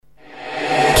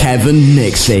Heaven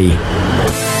Nixxi.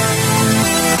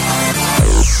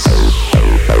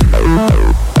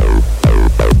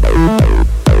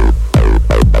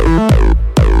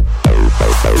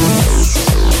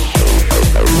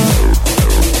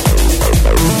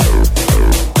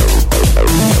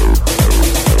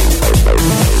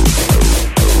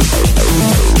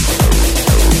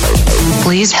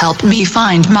 Please help me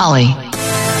find Molly.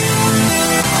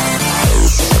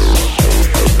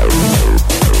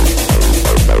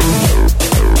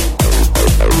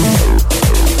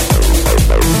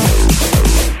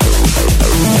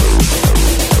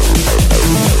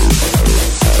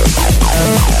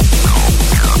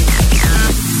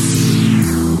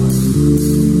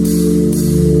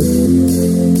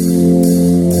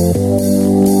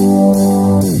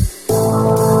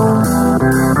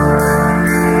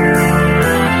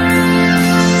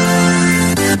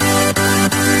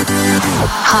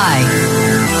 Hi.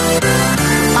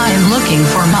 I'm looking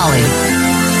for Molly.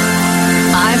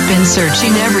 I've been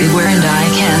searching everywhere and I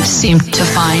can't seem to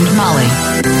find Molly.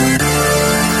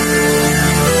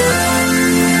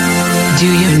 Do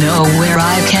you know where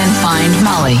I can find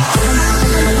Molly?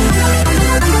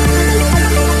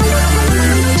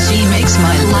 She makes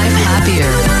my life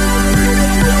happier.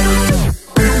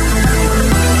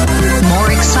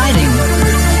 More exciting.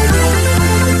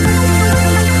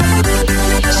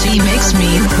 She makes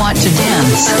me want to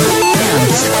dance,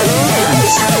 dance, dance,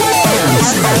 dance,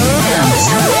 dance, dance,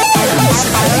 dance,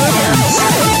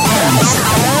 dance, dance,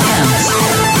 dance.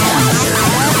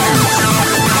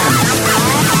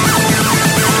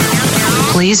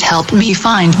 Please help me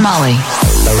find Molly.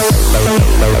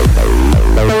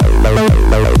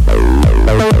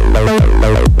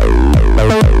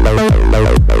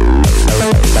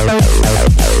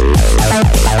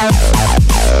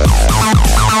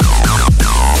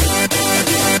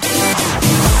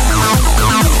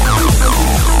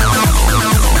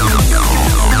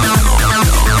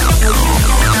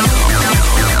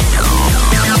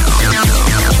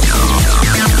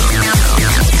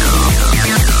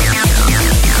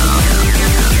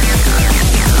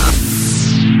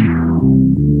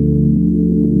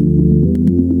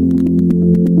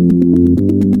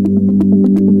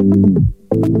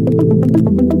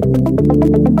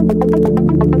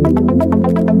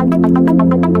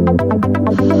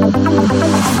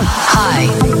 Hi.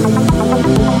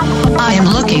 I am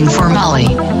looking for Molly.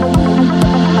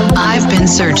 I've been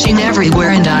searching everywhere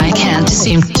and I can't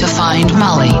seem to find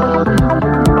Molly.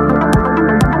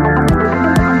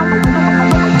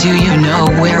 Do you know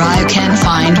where I can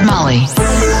find Molly?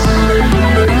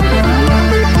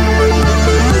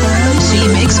 She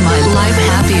makes my life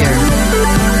happier.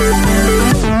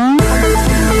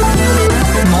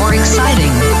 More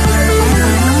exciting.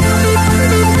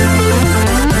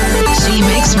 She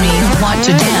makes me want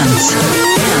to dance,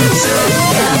 dance,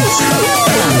 dance, dance,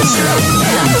 dance,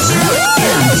 dance,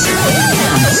 dance,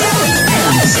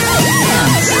 dance, dance,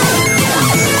 dance.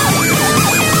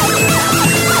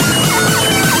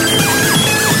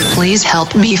 Please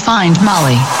help me find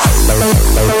Molly.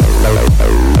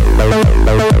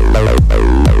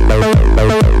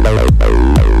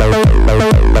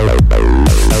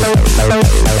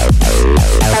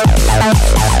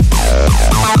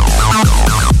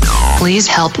 Please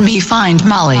help me find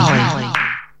Molly.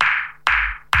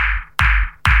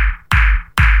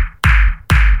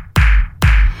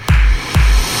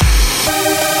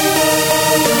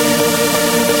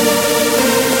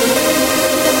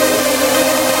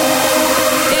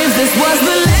 If this was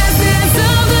the last dance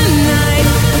of the night,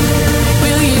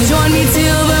 will you join me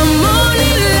till the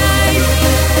morning light?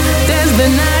 Dance the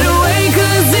night away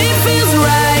 'cause it feels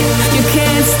right. You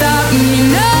can't stop me,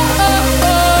 no.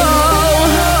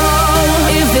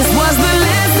 If this was the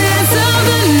last dance of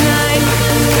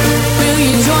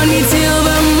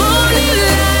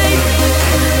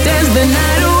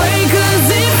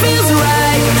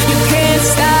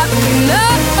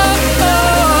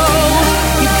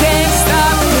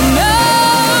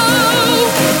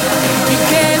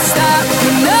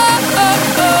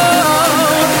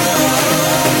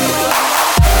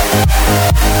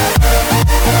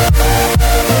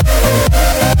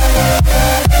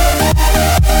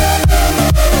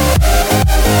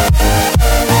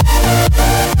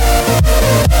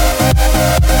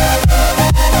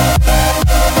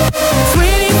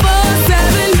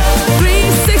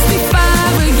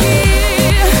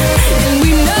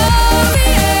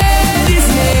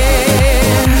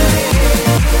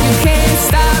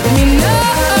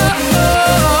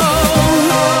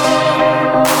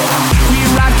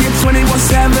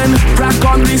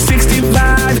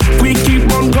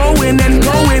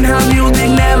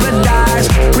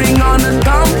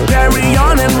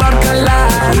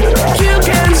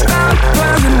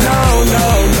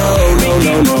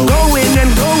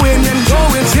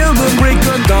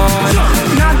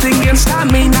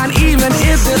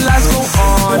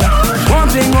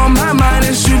my mind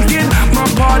is drinking, my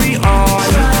party on.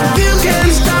 You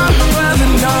can't stop, brother,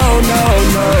 no, no,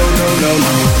 no, no, no,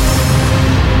 no.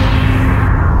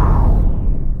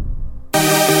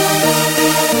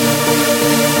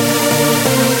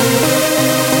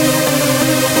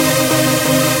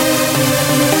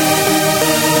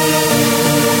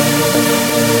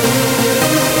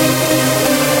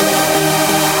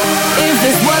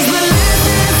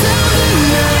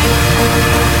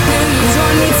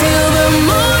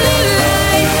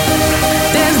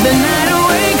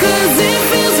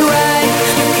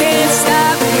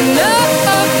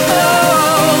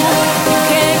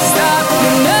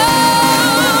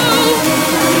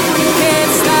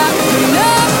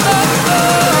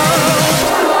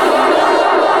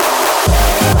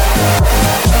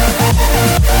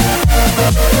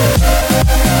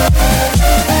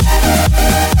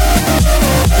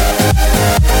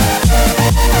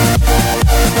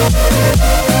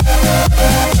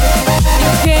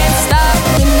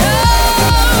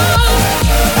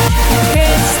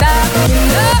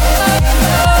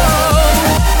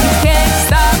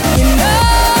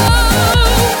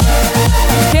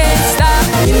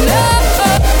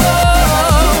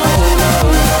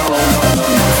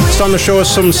 On the show is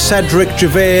some Cedric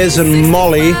Gervais and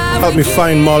Molly. Help me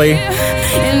find Molly.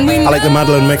 I like the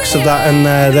Madeline mix of that. And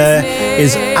there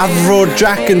is Avro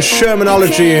Jack and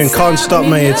Shermanology and Can't Stop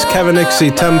Me. It's Kevin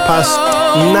Nixxi,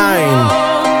 9:10.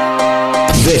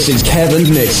 This is Kevin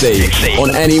Nixxi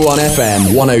on Anyone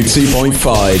FM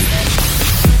 102.5.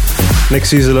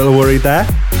 Nixie's a little worried there.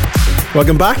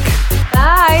 Welcome back.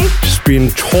 Hi. She's been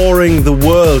touring the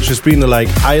world. She's been to like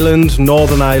Ireland,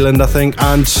 Northern Ireland, I think,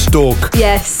 and Stoke.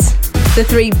 Yes, the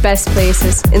 3 best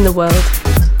places in the world.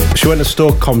 She went to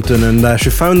Stoke Compton and she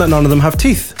found that none of them have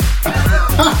teeth.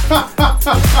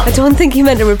 I don't think you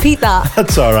meant to repeat that.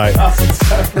 That's all right.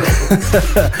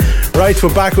 Right,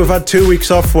 we're back. We've had 2 weeks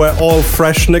off. We're all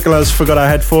fresh. Nicola's forgot her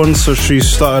headphones, so she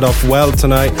started off well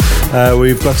tonight.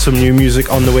 We've got some new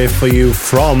music on the way for you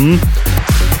from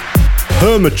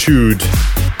Hermitude.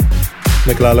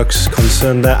 Nicola looks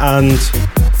concerned there. And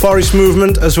Forest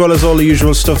Movement, as well as all the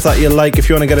usual stuff that you like. If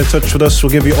you want to get in touch with us,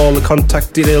 we'll give you all the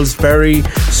contact details very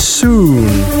soon.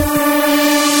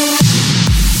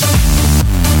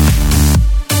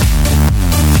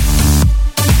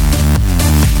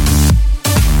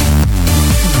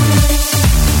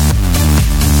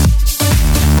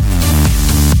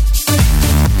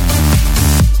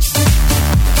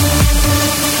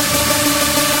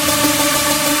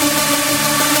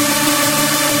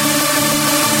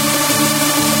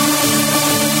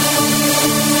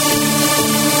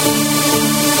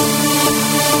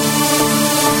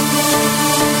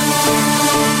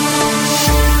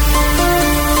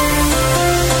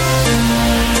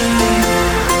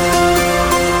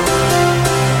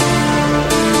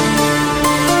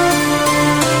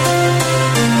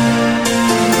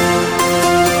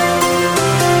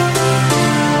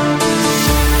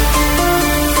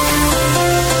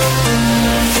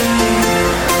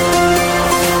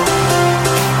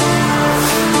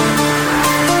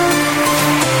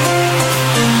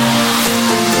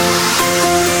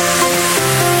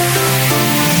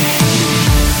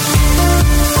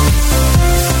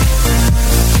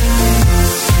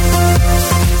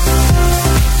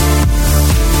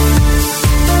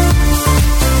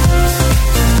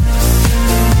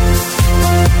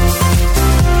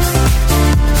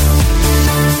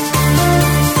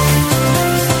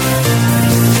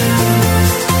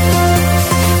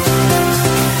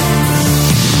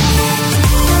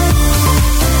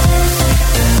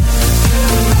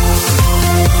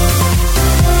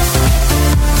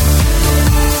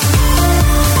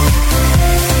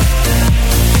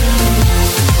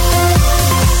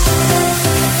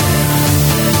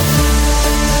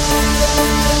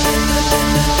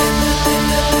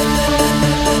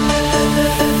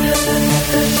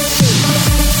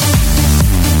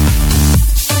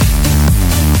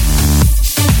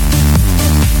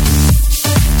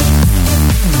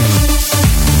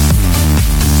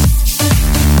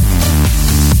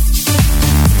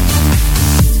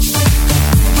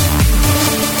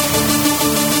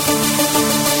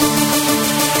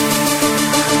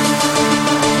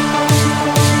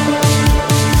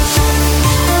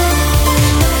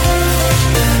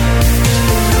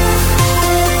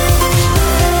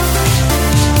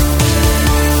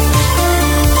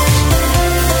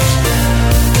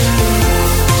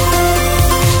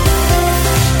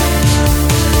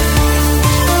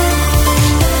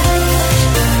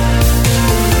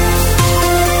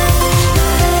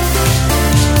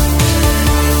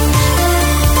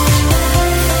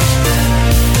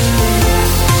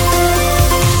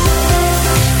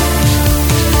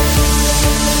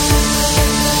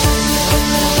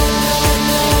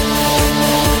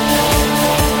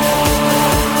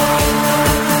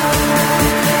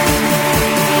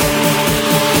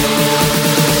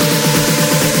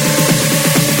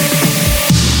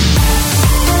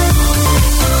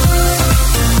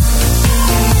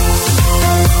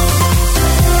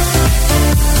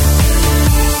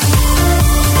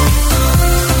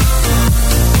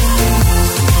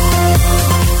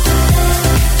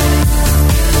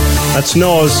 That's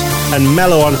Nose and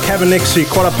Mellow on Kevin Nixxi,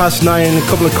 9:15. A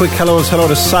couple of quick hellos. Hello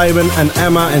to Simon and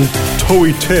Emma and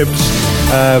Toey Tibbs.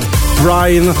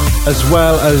 Brian, as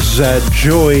well as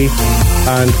Joey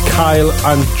and Kyle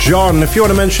and John. If you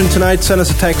want to mention tonight, send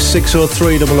us a text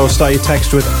 60300. Start your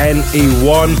text with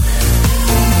NE1.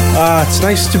 It's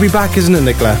nice to be back, isn't it,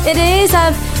 Nicola? It is.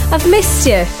 I've missed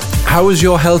you. How has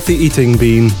your healthy eating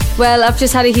been? Well, I've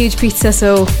just had a huge pizza,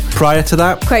 so prior to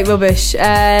that, quite rubbish.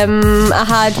 I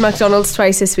had McDonald's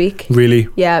twice this week. Really?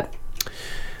 Yeah.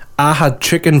 I had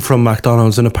chicken from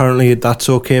McDonald's, and apparently that's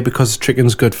okay because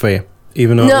chicken's good for you,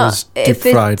 even though it was deep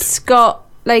fried. It's got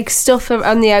like stuff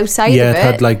on the outside of it. Yeah, it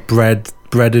had like breaded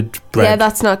bread. Yeah,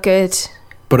 that's not good.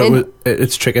 But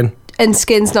it's chicken. And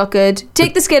skin's not good.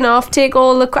 Take the skin off, take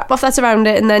all the crap off that's around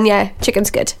it, and then yeah, chicken's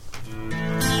good.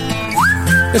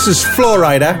 This is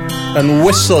Flowrider and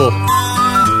Whistle.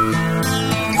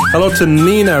 Hello to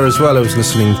Nina as well, who's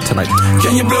listening tonight.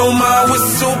 Can you blow my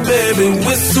whistle, baby,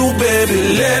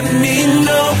 let me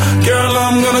know. Girl,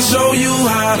 I'm gonna show you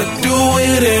how to do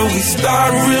it, and we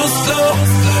start real slow.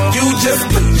 You just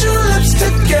put your lips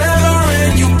together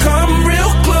and you come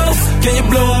real close. Can you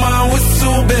blow my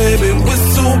whistle, baby,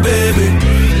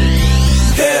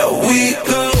 here we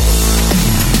go.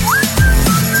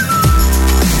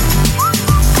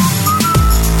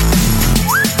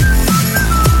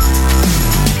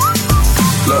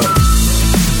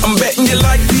 I'm betting you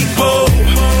like people,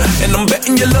 and I'm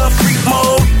betting you love freak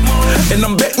mode, and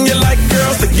I'm betting you like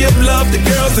girls to give love to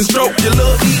girls and stroke your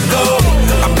little ego.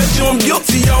 I bet you I'm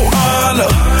guilty, your honor.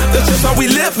 That's just how we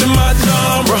live in my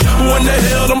genre. Who in the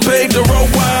hell done paved the road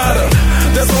wider?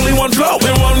 There's only one flow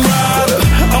and one rider.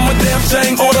 I'm a damn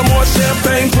shame, order more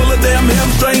champagne, pull a damn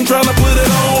hamstring, tryna put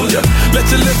it on ya. Let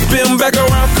your lips spin back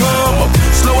around, come up.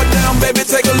 Slow it down, baby,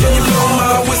 take a look. Blow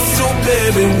my whistle,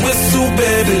 baby,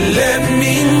 let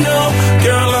me know.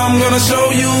 Girl, I'm gonna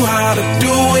show you how to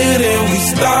do it, and we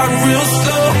start real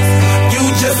slow. You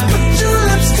just put your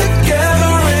lips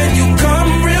together and you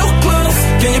come real close.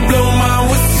 Can you blow my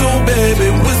whistle, baby,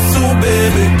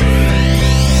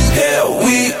 here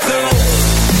we go.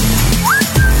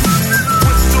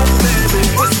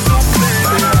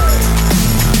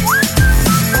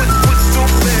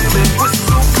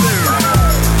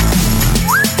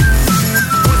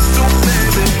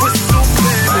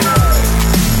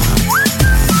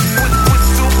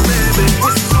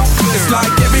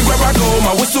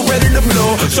 My whistle ready to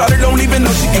blow. Shawty don't even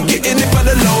know she can get in it for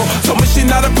the low. Told me she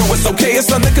not a pro, it's okay, it's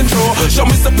under control. Show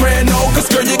me soprano, cause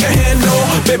girl you can handle.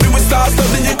 Baby with stars, so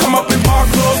then you come up in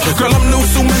park clothes. Girl I'm new,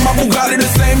 so my Bugatti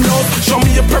the same note. Show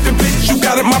me a perfect pitch, you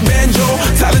got it, my banjo.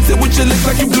 Talented with your lips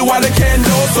like you blew out a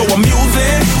candle. So I'm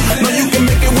using, know you can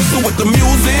make it whistle with the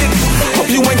music. Hope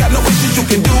you ain't got no issues, you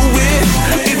can do it.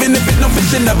 Even if it's no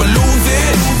bitch, you never lose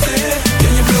it.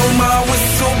 Can you blow my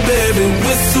whistle, baby,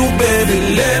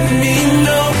 let me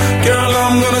know. Girl,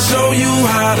 I'm gonna show you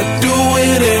how to do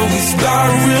it, and we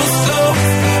start real slow.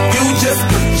 You just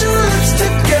put your lips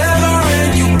together and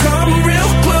you come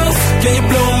real close. Can you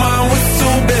blow my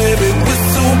whistle, baby,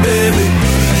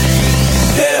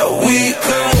 here we go.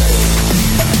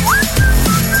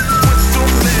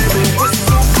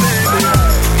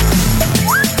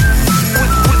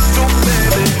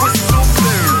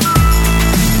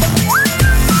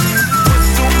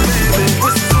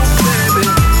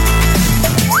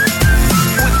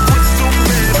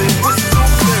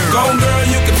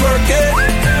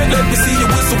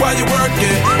 While you work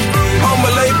it, I'ma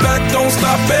lay back, don't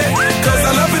stop it. Cause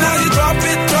I love it how you drop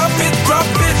it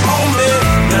on me.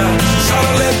 Now,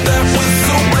 tryna let that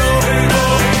whistle blow.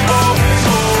 Oh.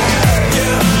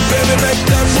 Yeah, baby, make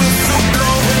that whistle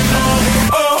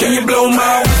blow. Can you blow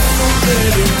my whistle,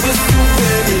 baby,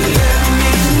 let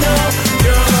me know.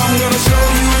 Girl, I'm gonna show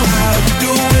you how to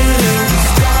do it, and we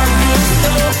start real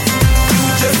slow. You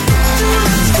just put your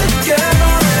lips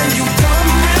together and you come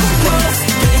real close.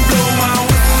 Can you blow my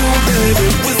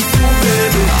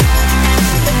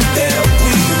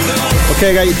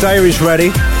okay, got your diaries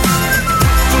ready.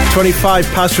 25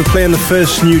 past, we're playing the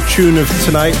first new tune of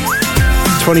tonight.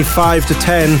 25 to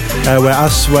 10, we're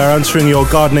answering your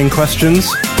gardening questions.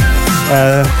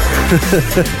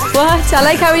 What? I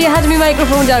like how you had my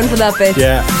microphone down for that bit.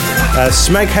 Yeah.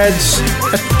 Smegheads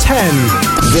at 10.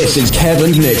 This is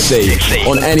Kevin Nixxi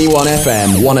on Anyone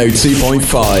FM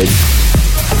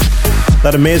 102.5.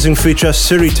 That amazing feature,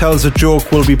 Siri Tells a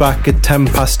Joke, will be back at 10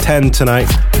 past 10 tonight.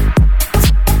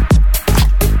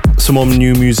 Some more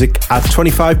new music at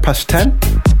 25 past 10.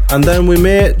 And then we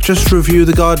may just review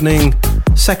the gardening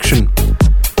section.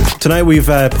 Tonight we've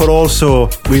also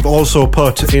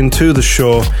put into the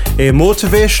show a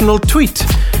motivational tweet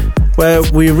where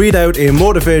we read out a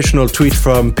motivational tweet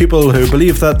from people who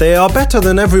believe that they are better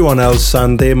than everyone else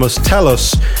and they must tell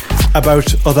us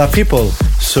about other people.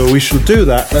 So we shall do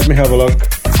that. Let me have a look.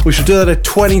 We should do that at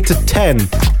 20 to 10.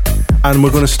 And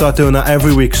we're going to start doing that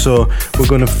every week. So we're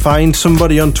going to find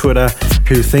somebody on Twitter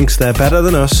who thinks they're better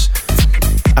than us,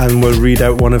 and we'll read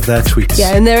out one of their tweets.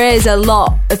 Yeah, and there is a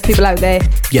lot of people out there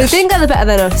who think they're better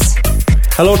than us.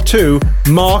 Hello to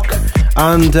Mark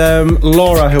and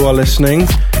Laura who are listening.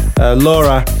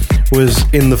 Laura was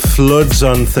in the floods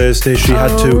on Thursday. She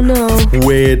had to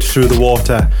wade through the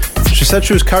water. She said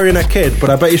she was carrying her kid, but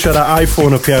I bet you she had her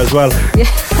iPhone up here as well.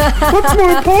 What's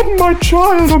more important, my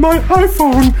child or my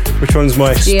iPhone? Which one's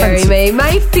more expensive? Deary me,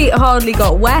 my feet hardly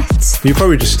got wet. You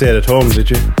probably just stayed at home, did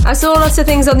you? I saw lots of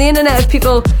things on the internet of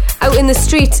people out in the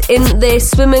street in their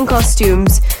swimming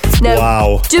costumes. Now,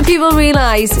 wow. Do people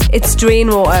realise it's drain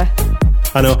water?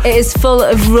 I know. It is full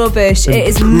of rubbish. It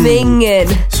is minging.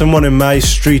 Someone in my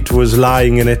street was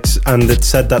lying in it, and it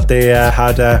said that they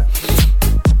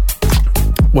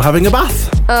were having a bath.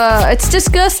 It's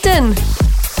disgusting.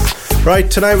 Right,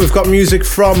 tonight we've got music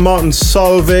from Martin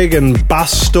Solveig and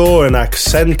Basto and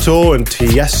Accento and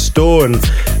Tiesto and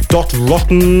Dot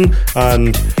Rotten,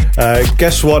 and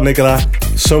guess what, Nicola?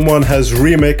 Someone has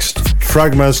remixed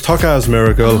Fragma's Toka's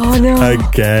Miracle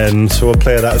again, so we'll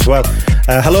play that as well.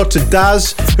 Hello to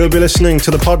Daz, who'll be listening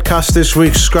to the podcast this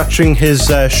week, scratching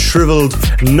his shriveled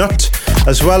nut,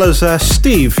 as well as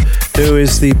Steve, who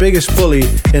is the biggest bully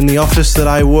in the office that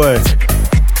I work.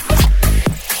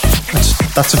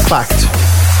 That's a fact.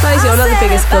 Suppose you're not the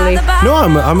biggest bully. No,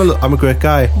 I'm a great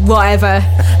guy. Whatever.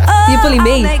 You bully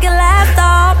me.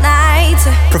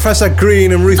 Professor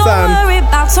Green and Ruth Ann.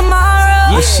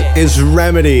 This is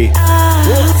Remedy. To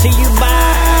you by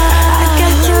I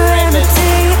got the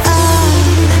remedy.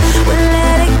 We'll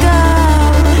let it go.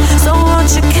 So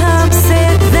won't you come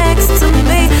sit next to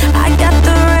me? I got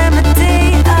the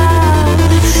remedy.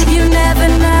 You never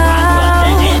know.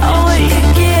 Oh, it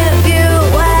could give you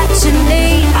what you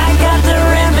need. I got the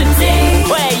remedy.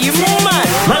 Where you mad?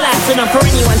 My life's enough for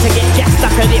anyone to get jacked.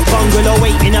 Stuck at it bungalow,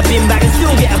 waiting a bin bag and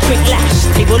still get a quick lash.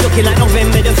 People looking like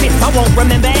November the 5th. I won't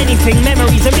remember anything.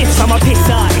 Memories are myths. I'm a piss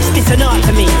artist. This an art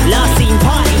to me. Last seen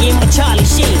partying with Charlie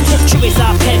Sheen. True is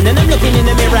our pen, and I'm looking in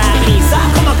the mirror at me. So I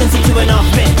come up and see 2.5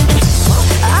 men.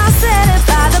 I said it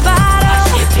by the bottle. I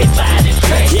shipped it by the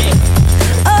crate.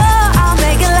 Oh, I'll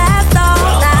make it last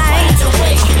all night.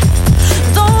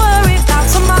 Don't worry about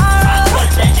tomorrow. I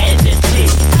got the energy.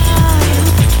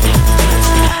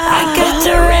 I got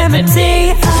the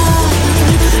remedy.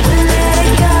 Let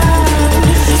it go.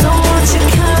 So won't you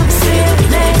come sit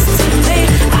next to me?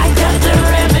 I got the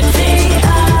remedy.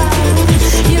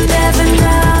 You never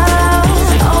know.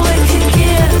 Oh, it could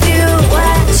give you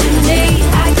what you need.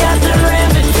 I got the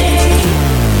remedy.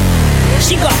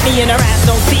 She got me in her ass,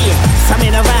 no fear. I'm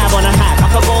in a vibe on a high. I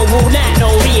could go all night, no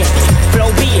rears.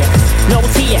 Flow beer, no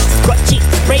tears. Got cheeks,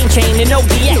 brain chain and no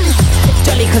BX.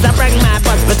 Jolly cause I bring my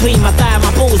buzz between my thigh, my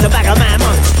balls, the back of my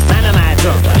mum. Man am I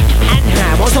drunk? And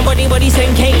I want somebody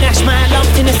saying Kate Nash, my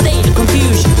locked in a state of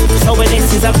confusion. So when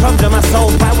this is a problem I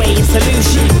solve by way of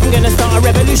solution. I'm gonna start a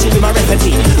revolution with my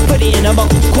recipe. Put it in a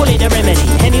bottle, call it a remedy.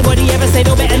 Anybody ever say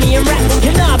no better me in rap?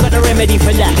 You know I got a remedy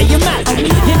for that. Are you mad?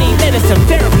 You need medicine,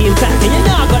 therapy in fact. And you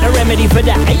know I got a remedy for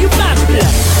that. Are you mad?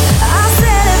 I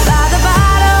said it by the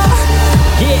bottle.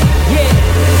 Yeah, yeah.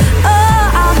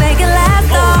 Oh, I'll make it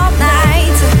last all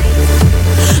night.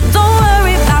 Don't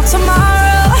worry about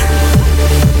tomorrow.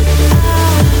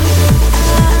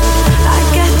 I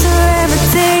got the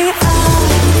remedy.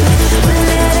 We'll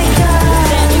let it go.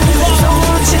 So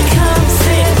won't you come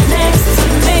sit next to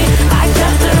me? I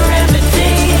got the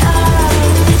remedy.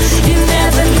 You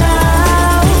never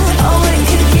know. Oh, it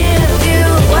could give you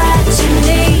what you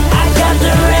need. I got the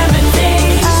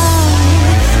remedy.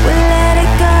 We'll let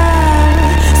it go.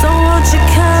 So won't you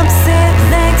come sit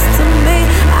next to me?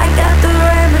 I got the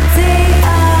remedy.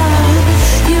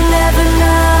 You never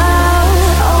know.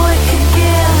 Oh, it could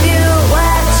give you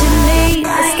what you need.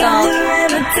 I got the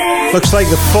remedy. Looks like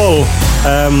the full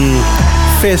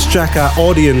Face Jacker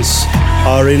audience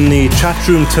are in the chat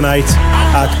room tonight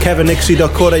at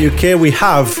kevinnixxi.co.uk. We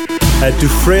have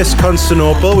Dufresne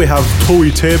Constantinople, we have Toey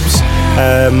Tibbs,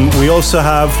 we also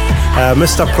have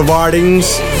Mr.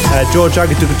 Provardings, George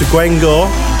Agatuguengo.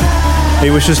 He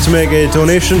wishes to make a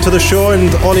donation to the show,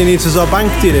 and all he needs is our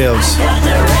bank details.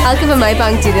 I'll give him my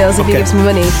bank details if he gives me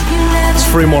money. It's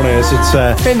free monies. It's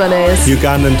Free monies.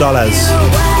 Ugandan dollars.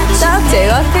 That'll do.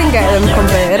 I can get them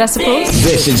converted, I suppose.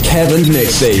 This is Kevin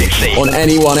Nixxi on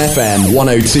Anyone FM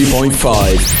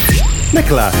 102.5.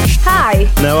 Nicola. Hi.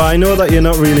 Now, I know that you're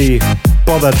not really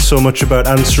bothered so much about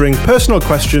answering personal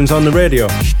questions on the radio.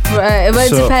 Right, well,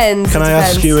 it depends. Can I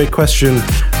ask you a question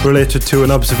related to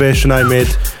an observation I made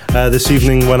this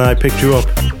evening when I picked you up?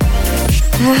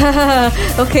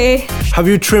 Okay. Have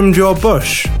you trimmed your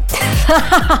bush?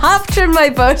 I've trimmed my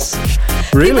bush.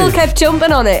 Really? People kept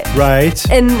jumping on it. Right.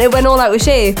 And it went all out of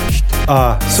shape.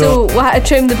 So we had to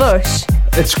trim the bush.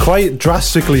 it's quite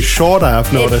drastically shorter,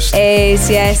 I've noticed. It is,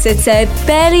 yes. It's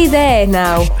barely there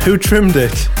now. Who trimmed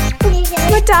it?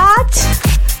 My dad.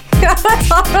 That's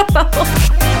horrible.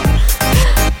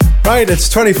 Right, it's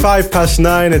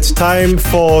 9:25. It's time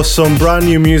for some brand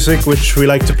new music, which we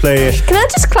like to play. Can I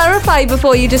just clarify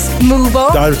before you just move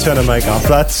on? I'll turn the mic off.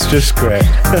 That's just great.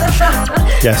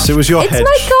 Yes, it was your hedge.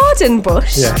 It's my garden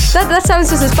bush. Yes. That sounds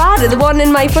just as bad as the one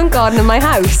in my front garden in my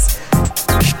house.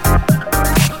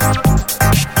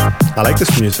 I like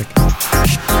this music.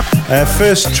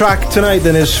 First track tonight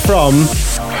then is from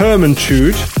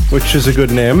Hermantude, which is a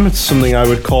good name. It's something I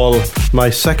would call my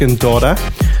second daughter.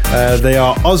 They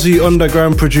are Aussie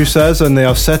underground producers, and they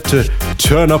are set to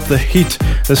turn up the heat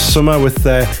this summer with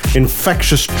their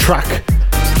infectious track.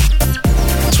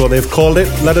 That's what they've called it.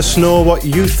 Let us know what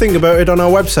you think about it on our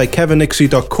website,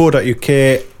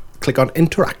 kevinnixxi.co.uk. Click on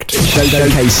Interact.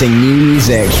 Showcasing new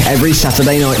music every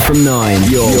Saturday night from 9.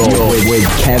 You're with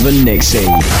Kevin Nixxi.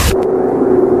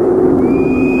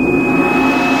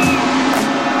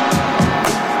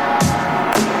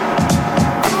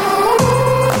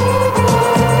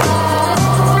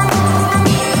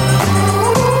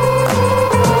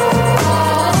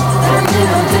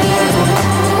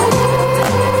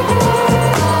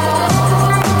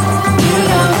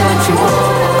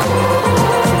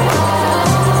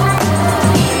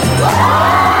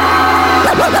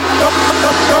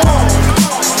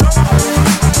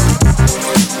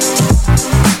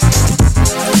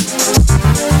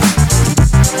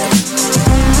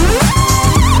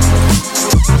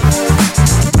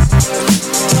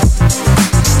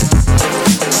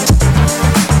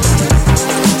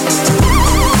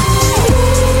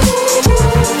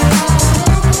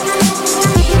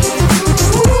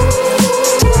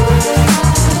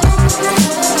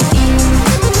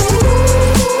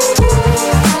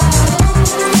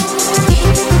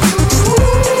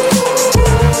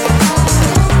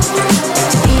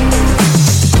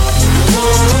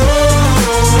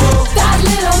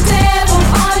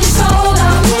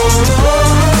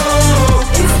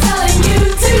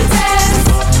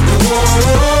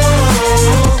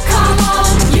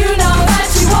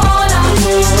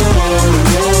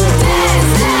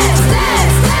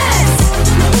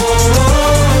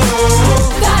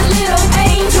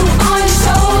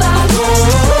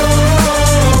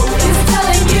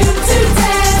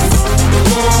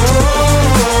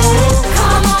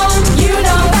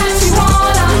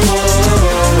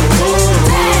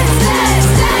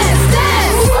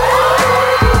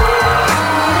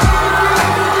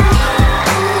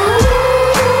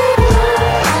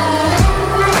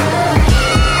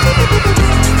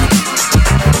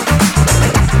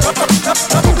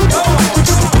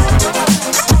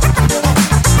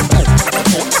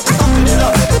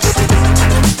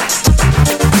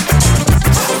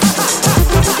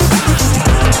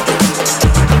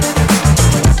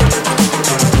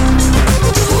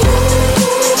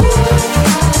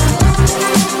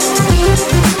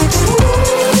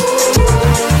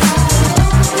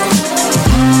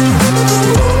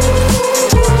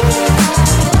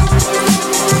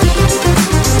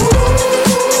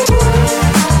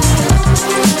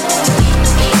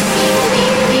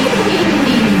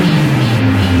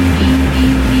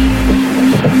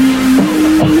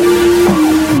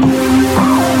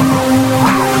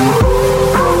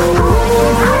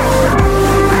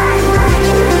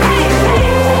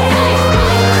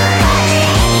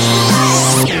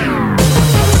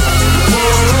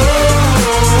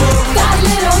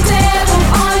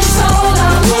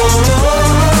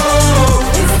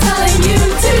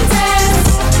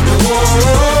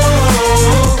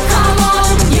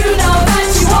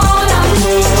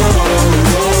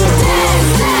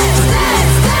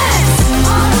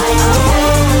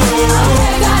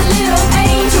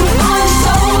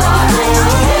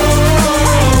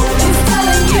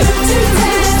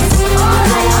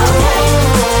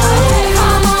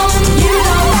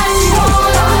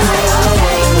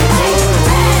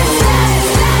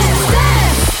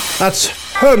 That's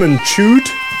Hermantude.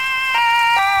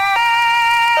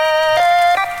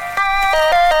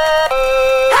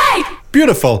 Hey!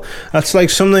 Beautiful. That's like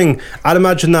something, I'd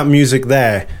imagine that music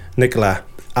there, Nicola,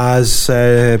 as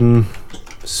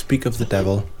speak of the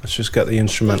devil. Let's just get the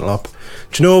instrumental up.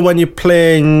 Do you know when you're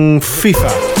playing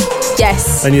FIFA?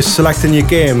 Yes. and you're selecting your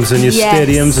games and your Yes.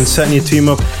 stadiums and setting your team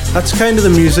up. That's kind of the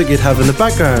music you'd have in the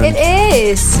background. It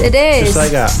is. It is. Just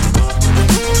like that.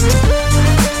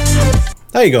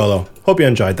 There you go, though. Hope you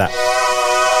enjoyed that.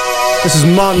 This is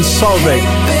Martin Solveig.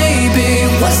 Baby,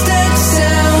 what's that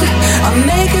sound? I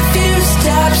make a few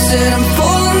steps and I'm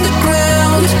falling the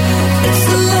ground. It's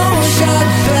a long shot,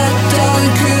 but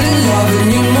darling, couldn't love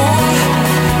anymore.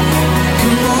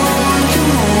 Come on,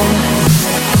 come on.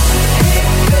 Hey,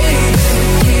 baby,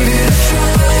 give it a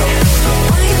try.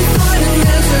 I can find an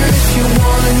answer if you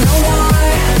wanna know why.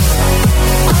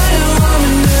 I know I'm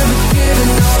never give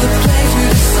another play to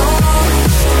the song.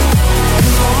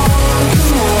 Come on,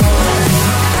 come on.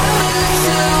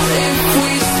 If we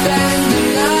spend the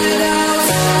night out,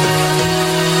 if we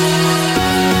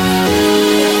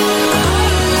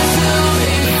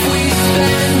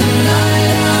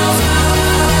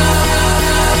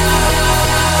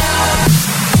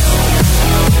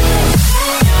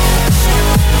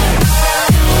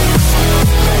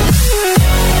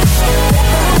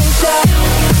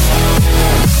spend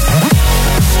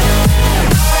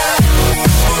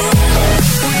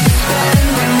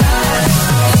the night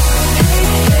out.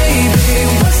 Baby,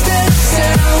 what's that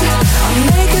sound? I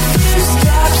make a few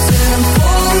steps and I'm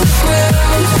falling the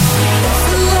ground. It's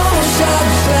a long shot,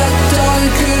 but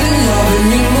darling, couldn't love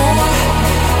anymore.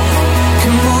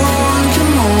 Come on,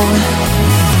 come on.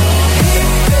 Hey,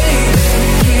 baby,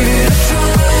 give it a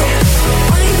try.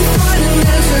 I can find an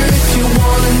answer if you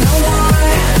wanna know why.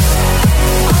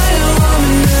 I know I'm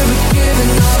never give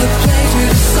another play to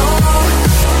the song.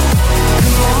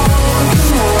 Come on,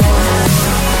 come on.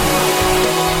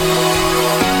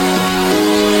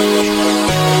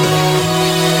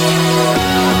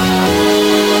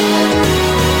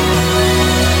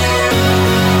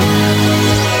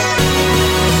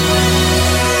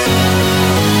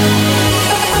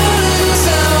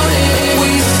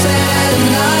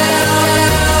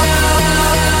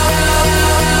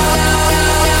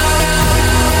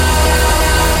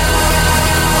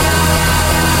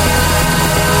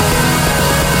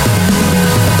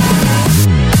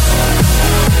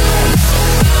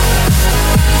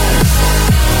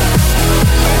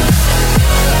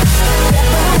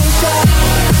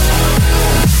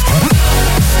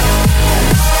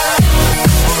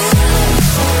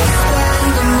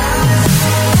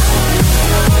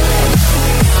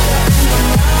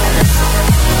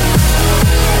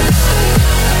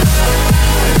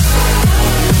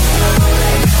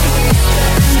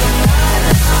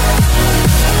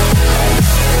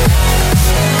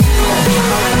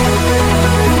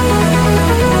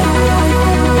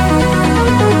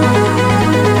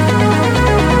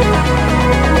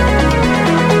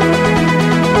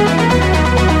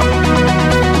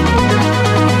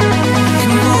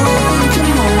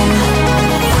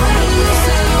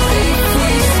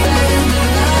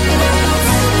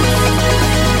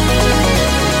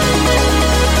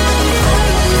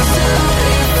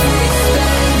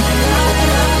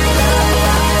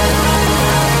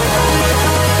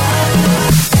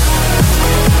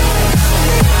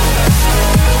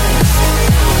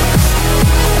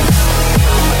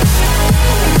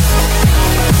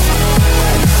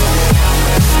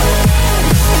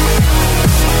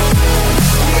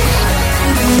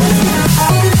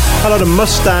 Hello to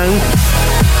Mustang.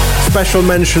 Special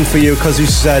mention for you because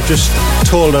he's just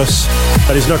told us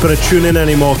that he's not going to tune in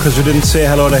anymore because we didn't say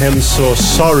hello to him, so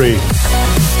sorry.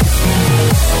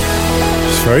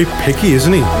 He's very picky,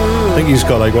 isn't he? I think he's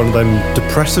got like one of them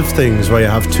depressive things where you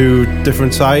have two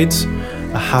different sides,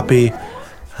 a happy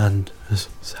and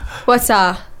What's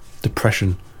that?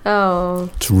 depression. Oh.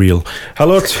 It's real.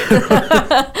 Hello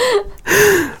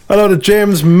to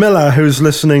James Miller, who's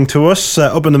listening to us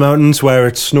up in the mountains where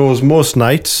it snows most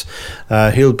nights.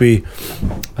 He'll be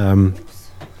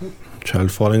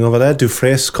child falling over there.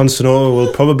 Dufresne Constantino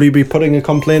will probably be putting a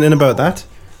complaint in about that.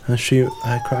 She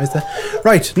cries there.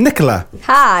 Right, Nicola.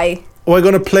 Hi. We're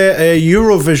going to play a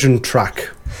Eurovision track.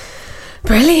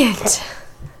 Brilliant.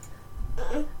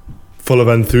 Full of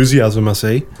enthusiasm, I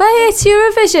see. Hey, it's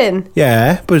Eurovision.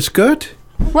 Yeah, but it's good.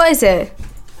 What is it?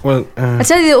 Well, I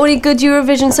tell you, the only good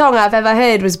Eurovision song I've ever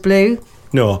heard was Blue.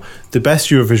 no, the best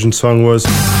Eurovision song was...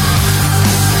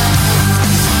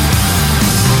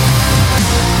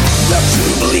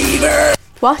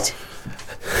 What?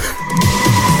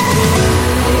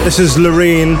 This is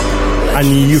Loreen and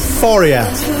Euphoria,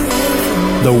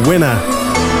 the winner.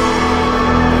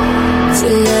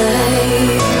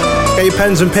 Get your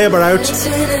pens and paper out.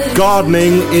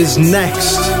 Gardening is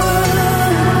next.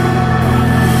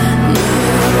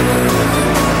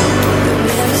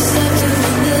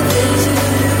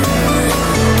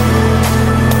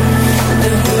 The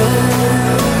world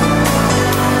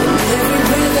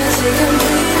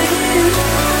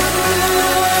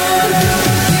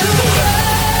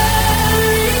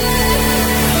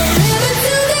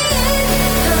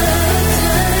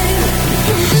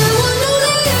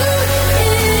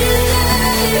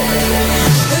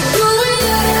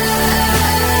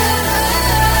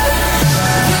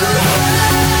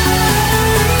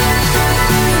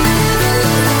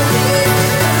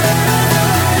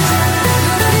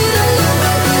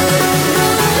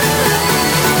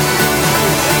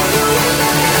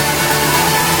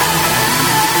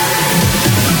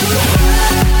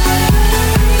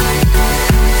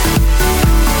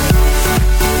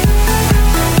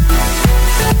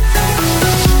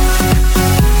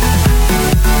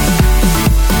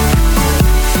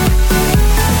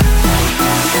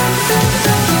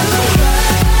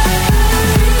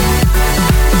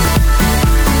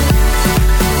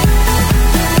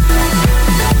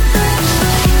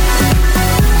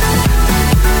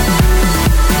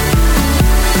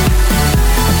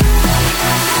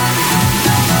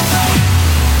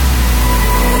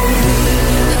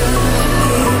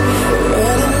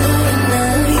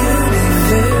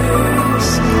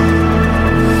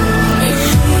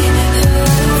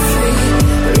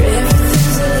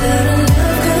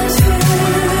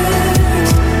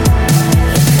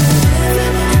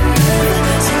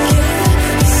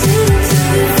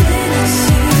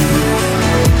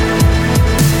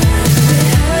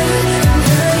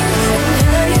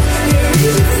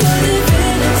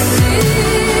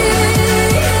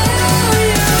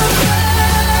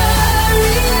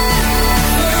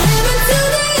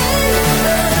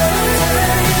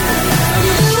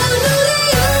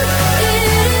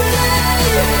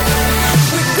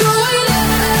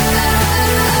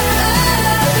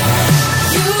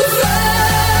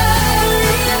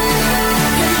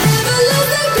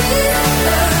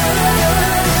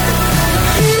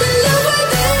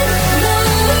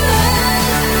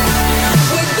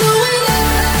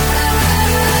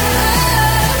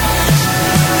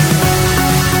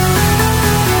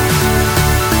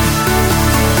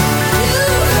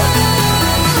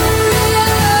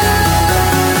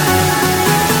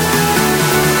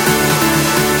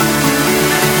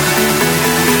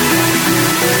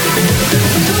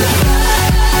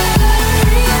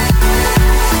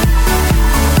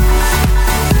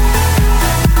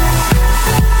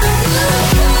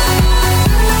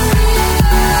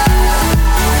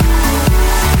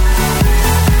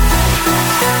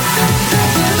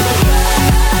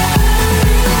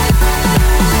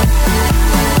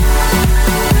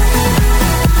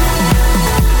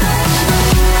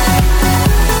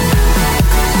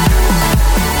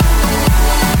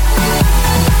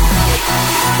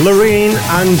Loreen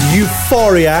and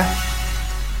Euphoria.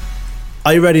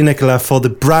 Are you ready, Nicola, for the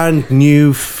brand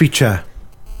new feature?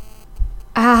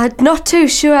 Not too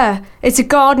sure. It's a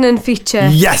gardening feature.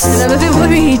 Yes! And I'm a bit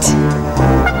worried.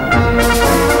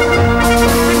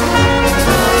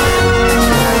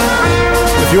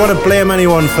 If you want to blame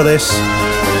anyone for this,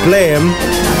 blame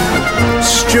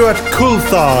Stuart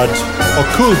Coulthard or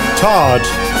Coulthard.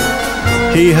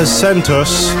 He has sent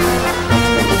us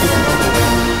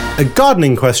a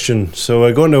gardening question. So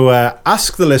we're going to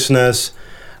ask the listeners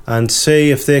and see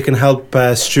if they can help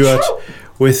Stuart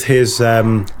with his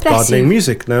gardening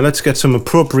music. Now let's get some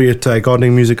appropriate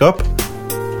gardening music up.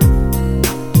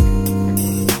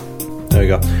 There we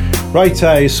go. Right,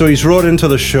 so he's wrote into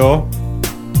the show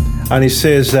and he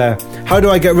says, how do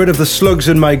I get rid of the slugs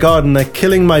in my garden? They're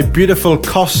killing my beautiful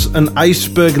cos and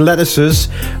iceberg lettuces,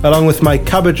 along with my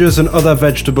cabbages and other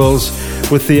vegetables,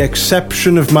 with the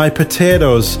exception of my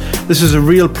potatoes. This is a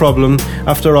real problem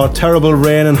after our terrible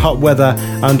rain and hot weather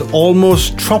and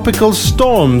almost tropical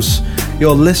storms.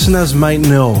 Your listeners might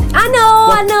know. I know.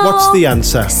 What's the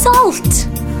answer? Salt.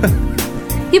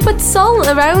 You put salt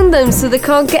around them so they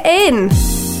can't get in.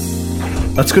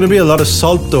 That's going to be a lot of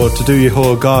salt, though, to do your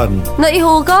whole garden. Not your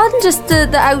whole garden, just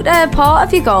the outer part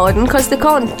of your garden, because they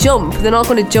can't jump. They're not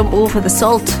going to jump over the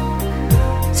salt.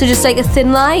 So just like a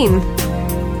thin line.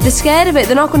 They're scared of it.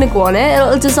 They're not going to go on it.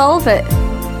 It'll dissolve it.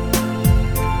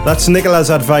 That's Nicola's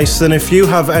advice. Then if you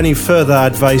have any further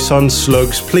advice on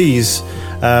slugs, please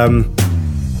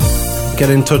get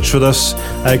in touch with us.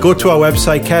 Go to our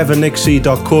website,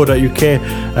 kevinixxi.co.uk.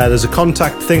 There's a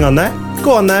contact thing on there.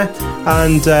 Go on there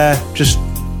and just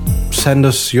send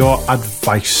us your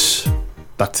advice.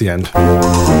 That's the end.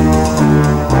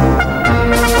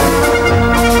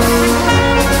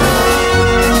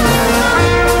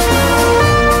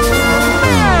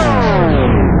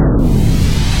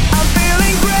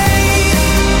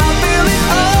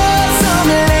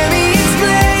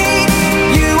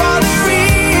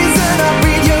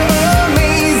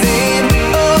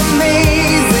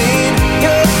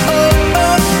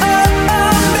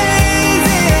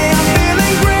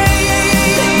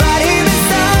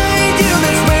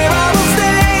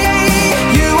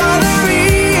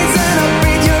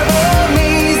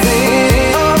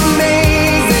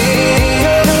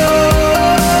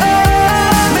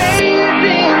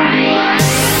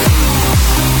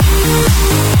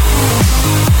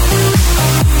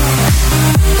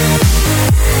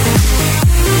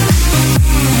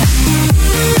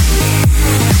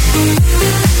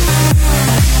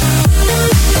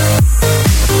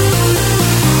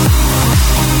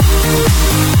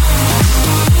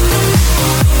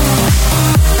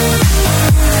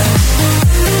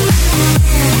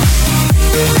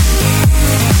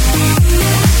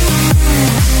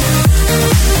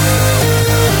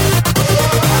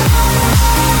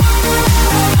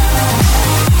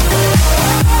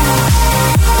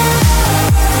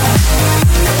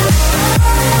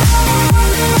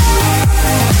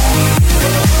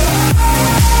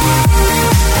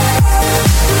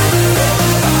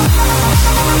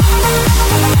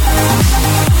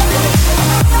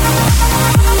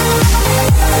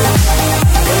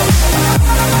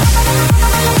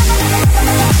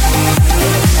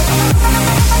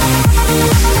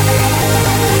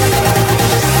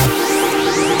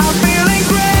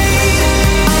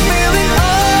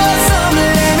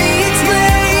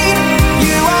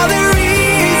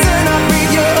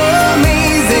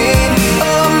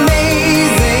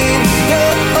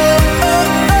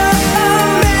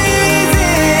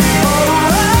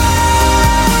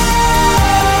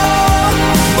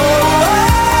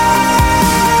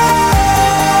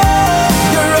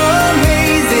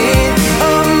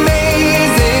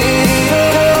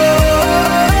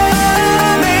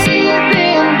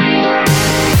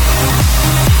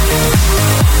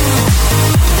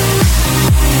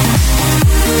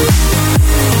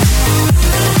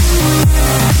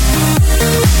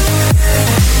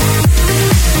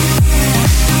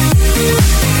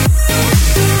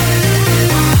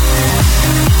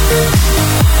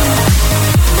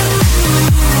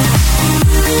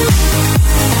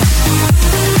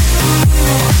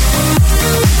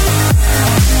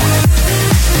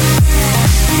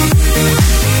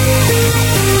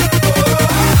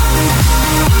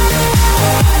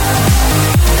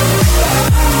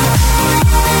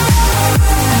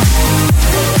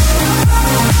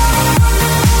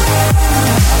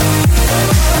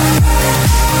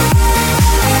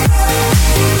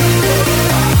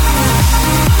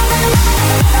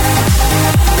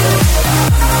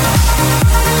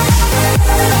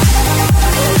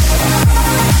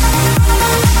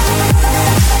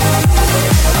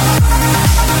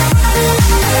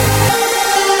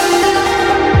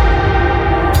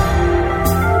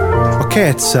 Okay,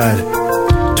 it's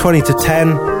 20 to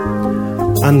 10,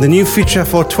 and the new feature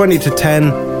for 20 to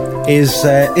 10 is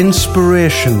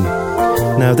inspiration.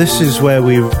 Now, this is where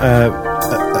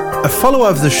a follower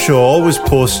of the show always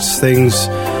posts things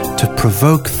to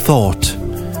provoke thought.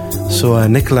 So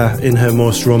Nicola, in her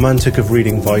most romantic of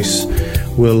reading voice,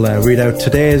 will read out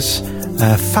today's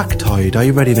factoid. Are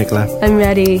you ready, Nicola? I'm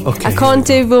ready. Okay. I can't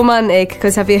do romantic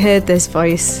because have you heard this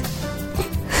voice?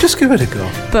 Just give it a go.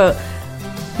 But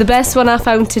the best one I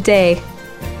found today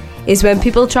is when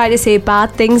people try to say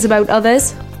bad things about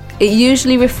others, it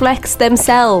usually reflects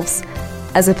themselves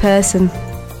as a person.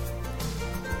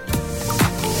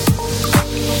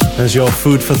 There's your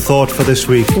food for thought for this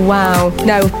week. Wow.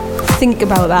 Now, think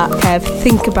about that, Kev.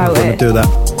 Think about I'm it. gonna do that.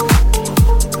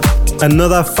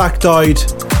 Another factoid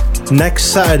next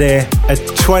Saturday at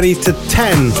 20 to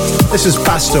 10. This is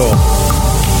Basto.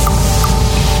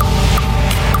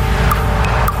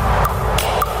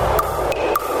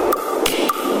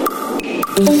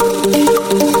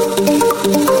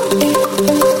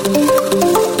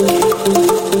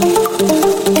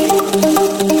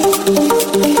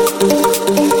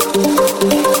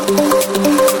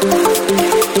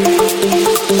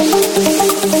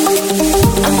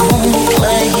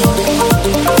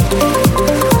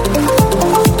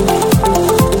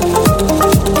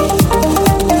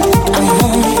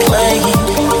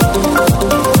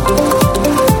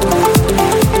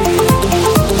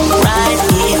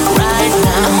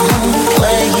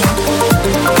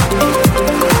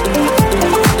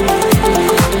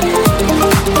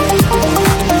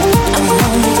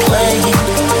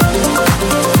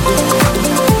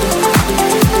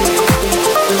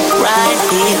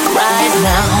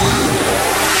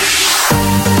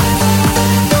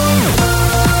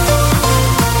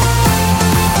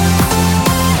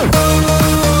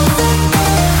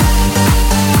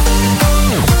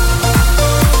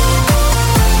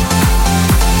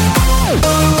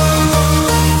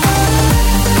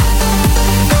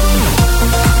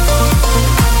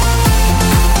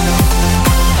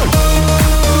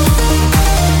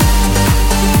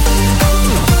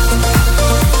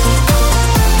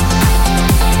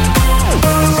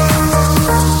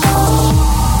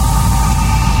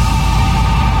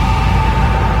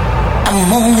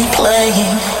 I'm only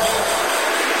playing.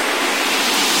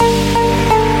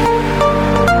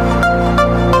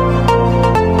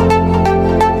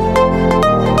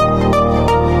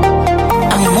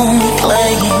 I'm only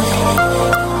playing.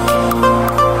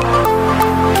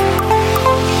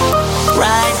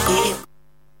 Right here.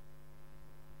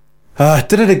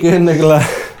 Did it again, Nicola.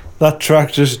 That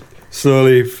track just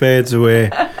slowly fades away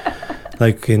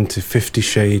like into 50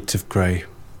 Shades of Grey.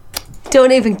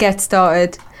 Don't even get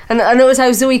started. And I noticed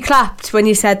how Zoe clapped when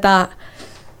you said that.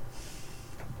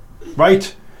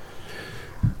 Right.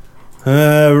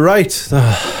 Right.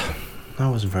 That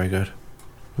wasn't very good,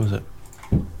 was it?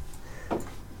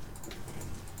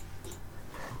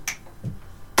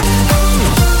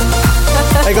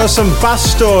 I got some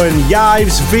Basto and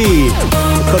Yives V.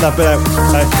 Cut that bit out.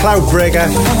 Cloudbreaker.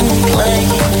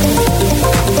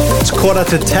 It's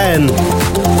 9:45,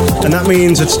 and that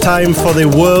means it's time for the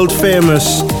world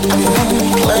famous,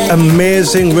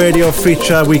 amazing radio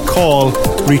feature we call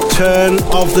Return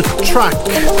of the Track.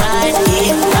 Right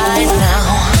here, right now.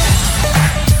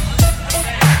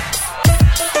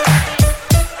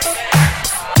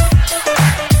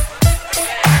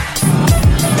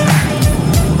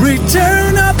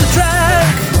 Return of the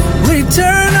track,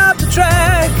 return of the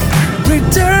track,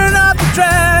 return of the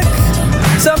track,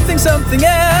 something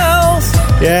else.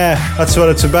 Yeah, that's what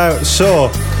it's about.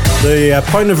 So, the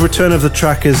point of Return of the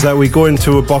Track is that we go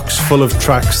into a box full of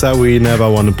tracks that we never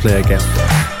want to play again.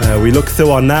 We look through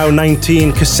our now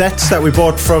 19 cassettes that we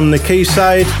bought from the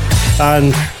Quayside,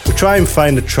 and we try and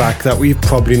find a track that we've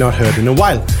probably not heard in a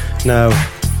while. Now,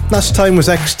 last time was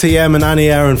XTM and Annie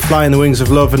Air and Fly in the Wings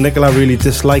of Love, and Nicola really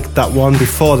disliked that one.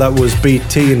 Before that was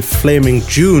BT and Flaming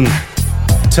June.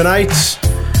 Tonight,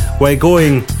 we're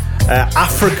going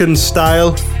African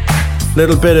style.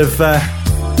 Little bit of Are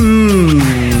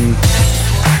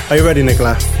you ready,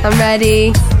 Nicola? I'm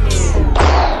ready.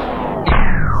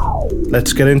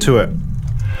 Let's get into it.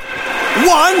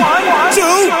 1,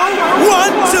 2,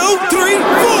 3,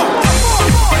 4.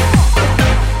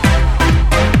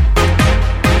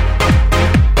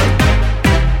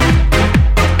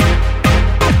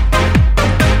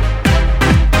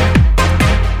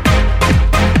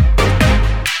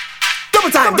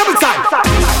 Double time.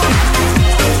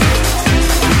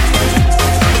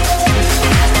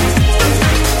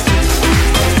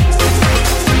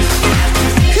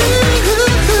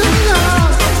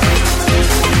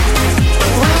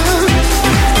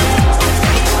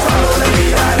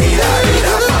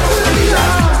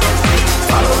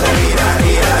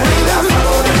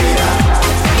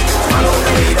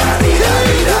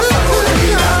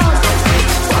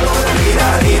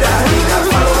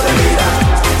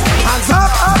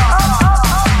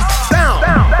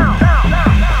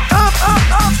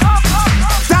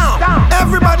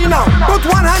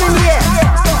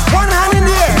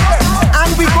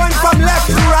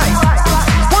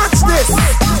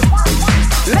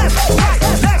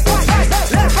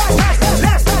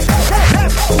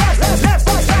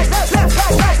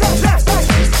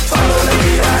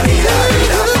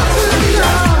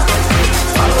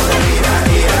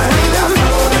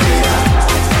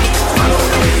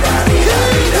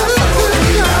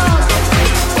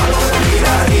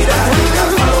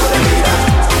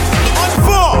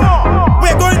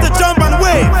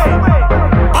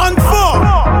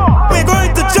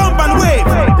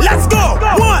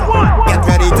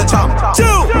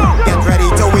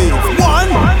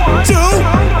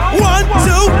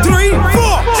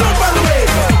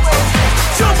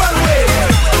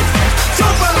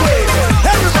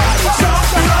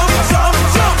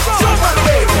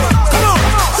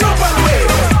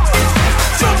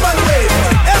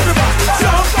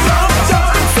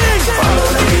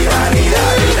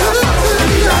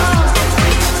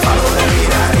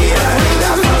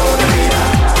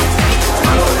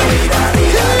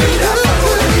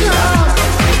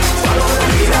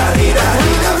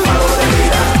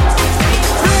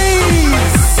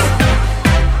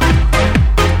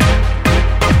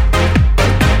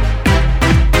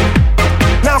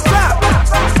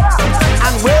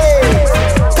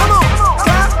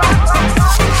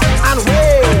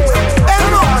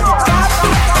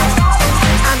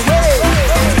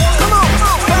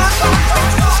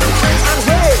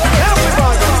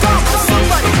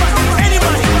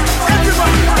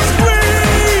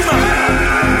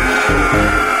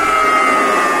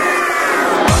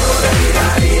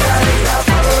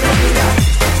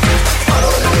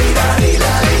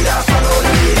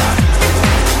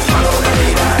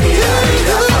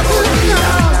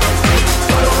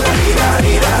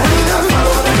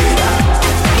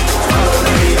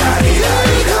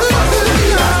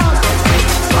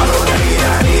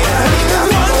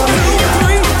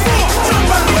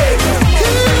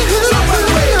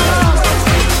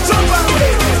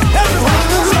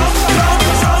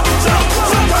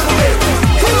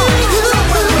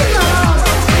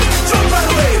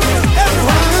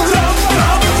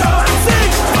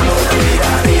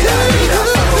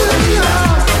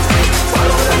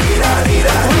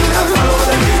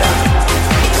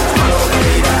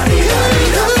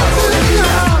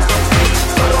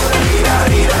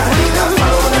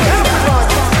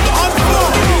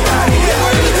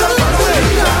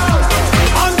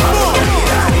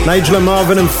 Nigel and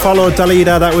Marvin and Follow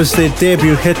Dalida, that was their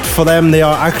debut hit for them. They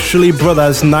are actually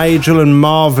brothers, Nigel and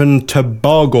Marvin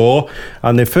Tobago,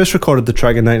 and they first recorded the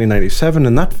track in 1997,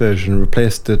 and that version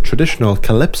replaced the traditional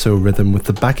calypso rhythm with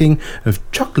the backing of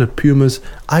Chocolate Puma's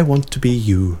I Want to Be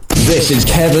You. This is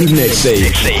Kevin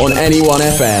Nixxi on Anyone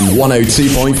FM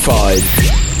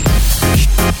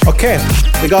 102.5. Okay,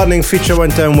 the gardening feature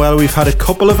went down well. We've had a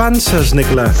couple of answers,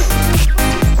 Nicola.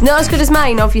 Not as good as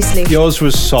mine, obviously. Yours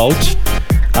was salt.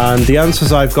 And the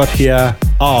answers I've got here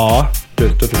are...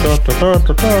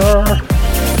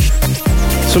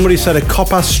 Somebody said a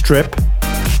copper strip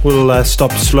will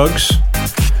stop slugs.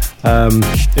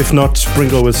 If not,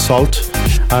 sprinkle with salt.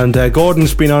 And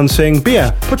Gordon's been on saying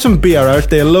beer. Put some beer out,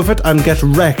 they'll love it and get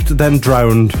wrecked, then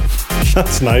drowned.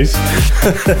 That's nice.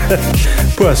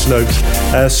 Poor slugs.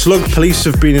 Slug police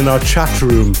have been in our chat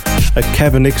room at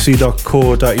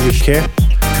kevinnixxi.co.uk.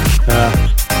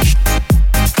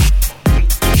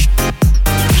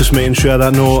 Just making sure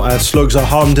that no slugs are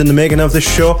harmed in the making of this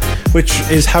show, which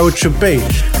is how it should be.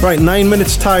 Right, 9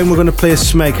 minutes time, we're going to play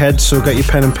Smeghead, so get your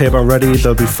pen and paper ready.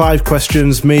 There'll be 5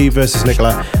 questions, me versus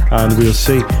Nicola, and we'll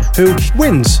see who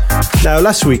wins. Now,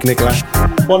 last week, Nicola,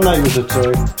 what night was it,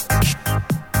 sorry?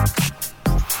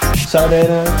 Saturday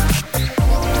night?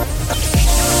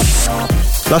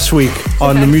 Last week,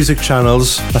 on the music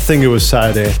channels, I think it was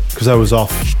Saturday, because I was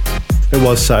off. It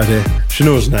was Saturday. She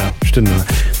knows now. She didn't know.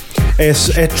 A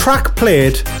track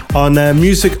played on a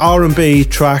music R&B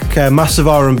track, massive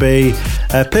R&B,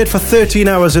 played for 13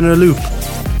 hours in a loop.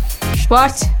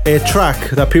 What? A track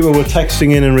that people were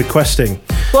texting in and requesting.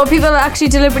 Well, people actually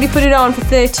deliberately put it on for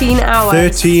 13 hours.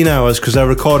 13 hours, because I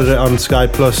recorded it on Sky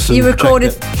Plus. You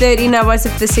recorded 13 hours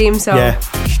of the same song? Yeah.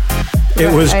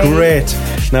 It was great.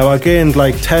 Now, I gained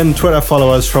like 10 Twitter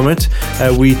followers from it.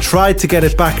 We tried to get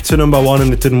it back to number 1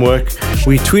 and it didn't work.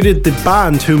 We tweeted the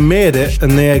band who made it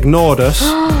and they ignored us.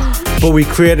 But we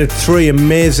created 3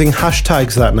 amazing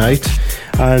hashtags that night.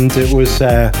 And it was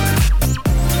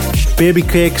Baby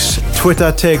Cakes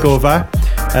Twitter Takeover,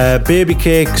 Baby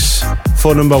Cakes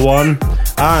for number 1,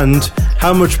 and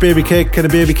how much baby cake can a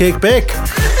baby cake bake?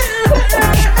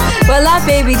 Well, that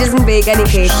baby doesn't bake any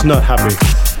cake. She's not happy.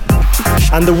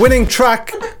 And the winning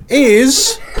track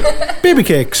is Baby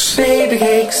Cakes. Baby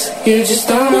cakes, you just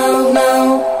don't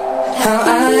know how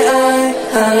I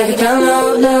like it down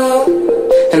low.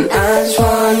 And I just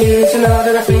want you to know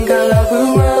that I think I love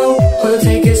you well. We'll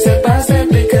take it step by step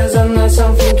because I'm not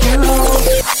something cute.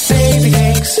 Baby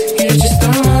cakes, you just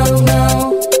don't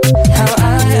know how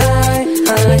I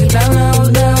like it down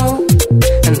low.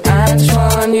 And I just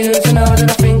want you to know that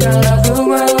I think I love you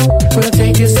well. We'll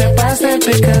take it step by step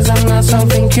because I'm not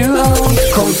something cute.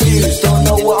 Confused, don't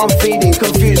know what I'm feeling.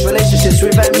 Confused relationships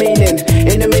without meaning.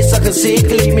 In the midst I can see it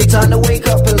gleaming. Time to wake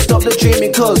up and stop the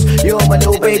dreaming, cause you're my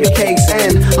little baby cakes.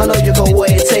 And I know you got what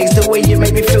it takes. The way you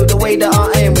make me feel, the way that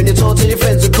I am. When you talk to your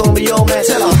friends and call me your man,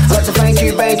 tell her I'd like to thank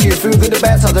you through good and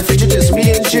bad times. The future just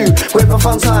me and you. Whether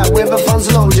fun's high, whether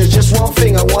fun's low, just one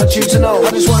thing I want you to know.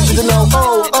 I just want you to know,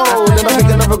 oh, then I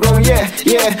think I'll never grow, yeah.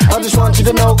 I just want you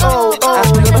to know, oh,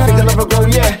 then I think I'll never grow,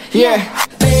 yeah.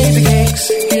 Baby cakes,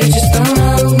 you just don't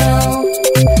know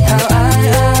how I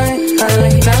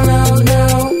like it down low.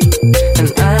 And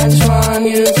I just want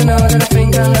you to know that I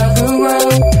think I love you well.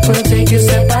 We'll take it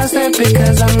step by step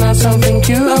because I'm not something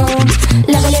cute.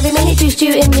 Loving every minute just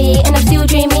you and me, and I'm still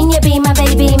dreaming you'll be my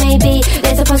baby. Maybe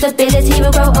there's a possibility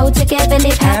we'll grow old together,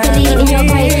 live happily in your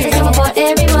brain. It's common for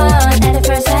everyone. At the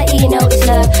first sight, you know it's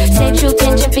love. Sexual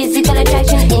tension, physical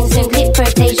attraction, instant click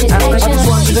flirtation, action. I just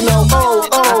want you to know, oh,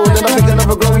 then I think I'll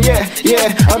never grow, yeah.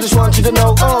 I just want you to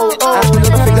know, oh,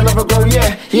 then I think I'll never grow,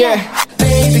 yeah.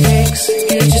 Baby cakes,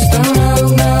 you just don't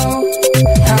know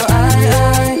how I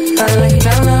like it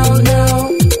down low.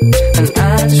 And I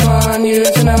just want you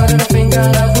to know that I think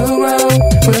I love you well.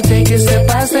 We'll take it step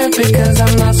by step because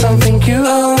I'm not something cute.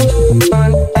 No, I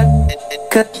like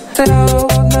it down. No,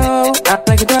 I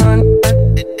like it down.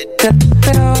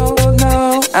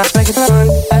 No, I like it down.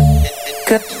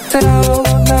 No,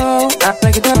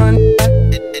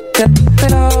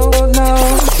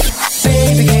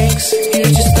 baby cakes, you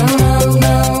just don't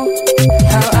know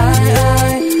how I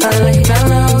like it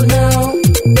down low.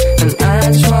 And I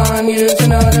just want you to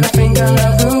know that I think I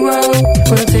love you well.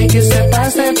 We'll take it step by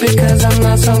step because I'm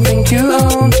not something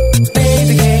cute.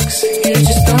 Baby cakes, you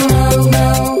just don't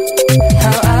know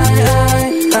how I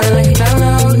like it down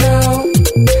low.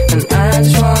 And I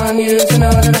just want you to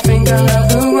know that I think I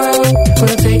love you well.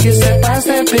 We'll take it step by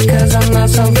step because I'm not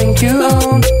something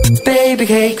cute. Baby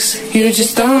cakes, you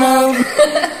just don't know.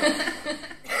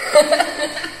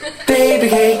 Baby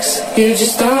cakes, you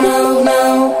just don't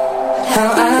know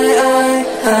how I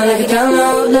I like it down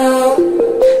low, low.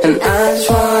 And I just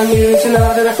want you to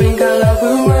know that I think our love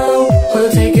will grow.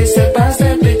 We'll take it step by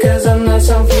step because I'm not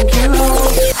something cute.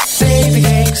 Baby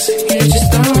cakes, you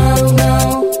just don't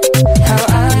know how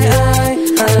I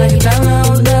like it down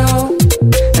low, low.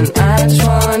 And I just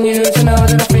want you to know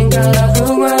that I think our love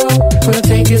will grow. We'll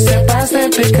take it step by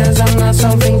step because I'm not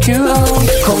something cute.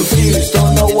 Confused,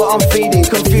 don't know what I'm feeling.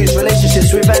 Confused,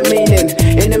 relationships without meaning.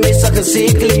 In the midst I can see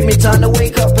it gleaming. Time to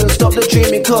wake up and stop the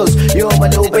dreaming. Cause you're my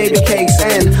little baby cakes.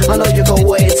 And I know you got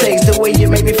what it takes. The way you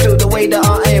make me feel, the way that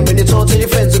I am. When you talk to your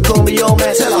friends and call me your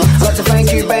man. Tell her, I'd like to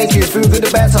thank you. Through good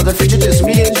and bad times, the future just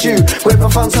me and you. Whether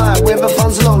fun's high, whether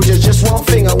fun's low. Just one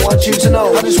thing I want you to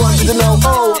know. I just want you to know,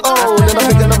 oh, then I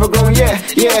think I'll never grow, yeah.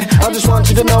 I just want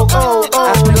you to know, oh,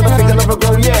 then I think I'll never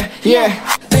grow, yeah.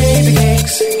 Baby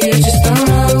cakes, you just don't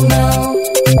know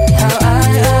how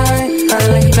I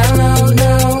like it down low,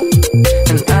 low.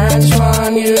 And I just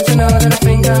want you to know that I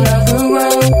think our love will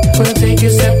grow. We'll take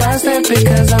it step by step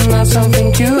because I'm not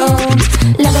something cute.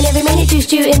 Loving every minute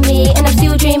just you and me, and I'm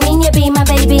still dreaming you'll be my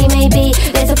baby. Maybe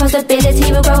there's a possibility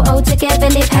we'll grow old together,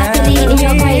 live happily in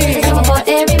your brain. It's common for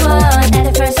everyone. At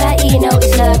the first sight, you know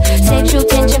it's love. Sexual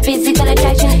tension, physical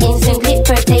attraction, instant click,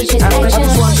 flirtatious action. I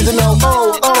just want you to know,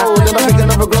 oh, then I think I'll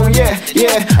never grow, yeah.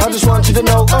 I just want you to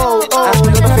know, oh,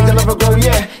 then I think I'll never grow,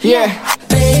 yeah.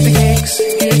 Baby cakes,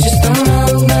 you just don't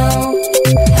know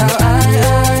how I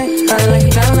like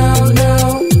it down low,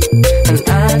 low. And I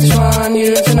just want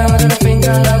you to know that I think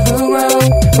our love will grow.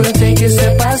 We'll take it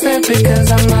step by step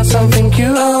because I'm not something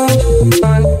cute. No,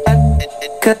 I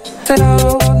like it down.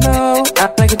 No, I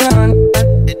like it down.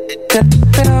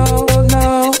 No,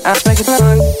 I like it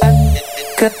down.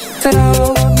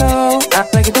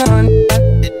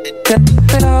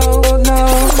 No,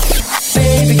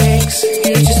 baby cakes,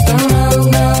 you just don't know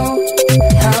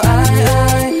how I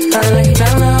like it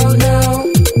down low, low.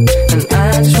 And I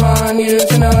just want you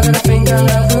to know that I think our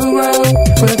love will grow.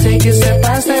 We'll take it step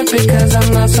by step because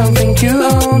I'm not something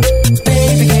cute.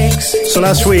 Baby cakes. So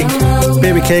last week,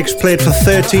 Baby Cakes played for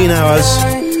 13 hours.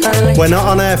 We're not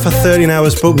on air for 13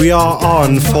 hours, but we are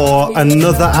on for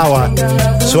another hour.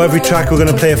 So every track we're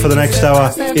going to play for the next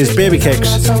hour is Baby Cakes.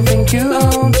 Something cute.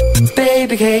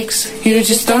 Baby cakes, you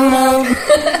just don't know.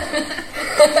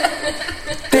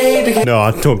 Baby cakes.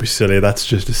 No, don't be silly. That's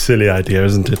just a silly idea,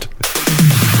 isn't it?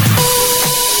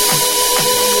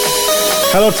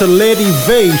 Hello to Lady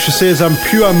V. She says, I'm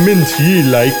pure mint, ye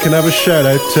like. Can I have a shout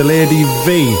out to Lady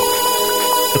V?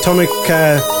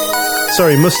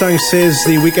 Mustang says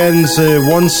the weekend's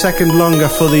 1 second longer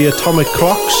for the atomic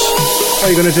clocks. What are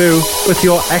you going to do with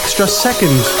your extra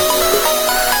second?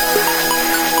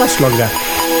 That's longer.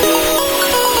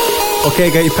 Okay,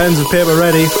 get your pens and paper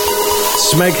ready.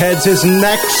 Smegheads is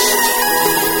next.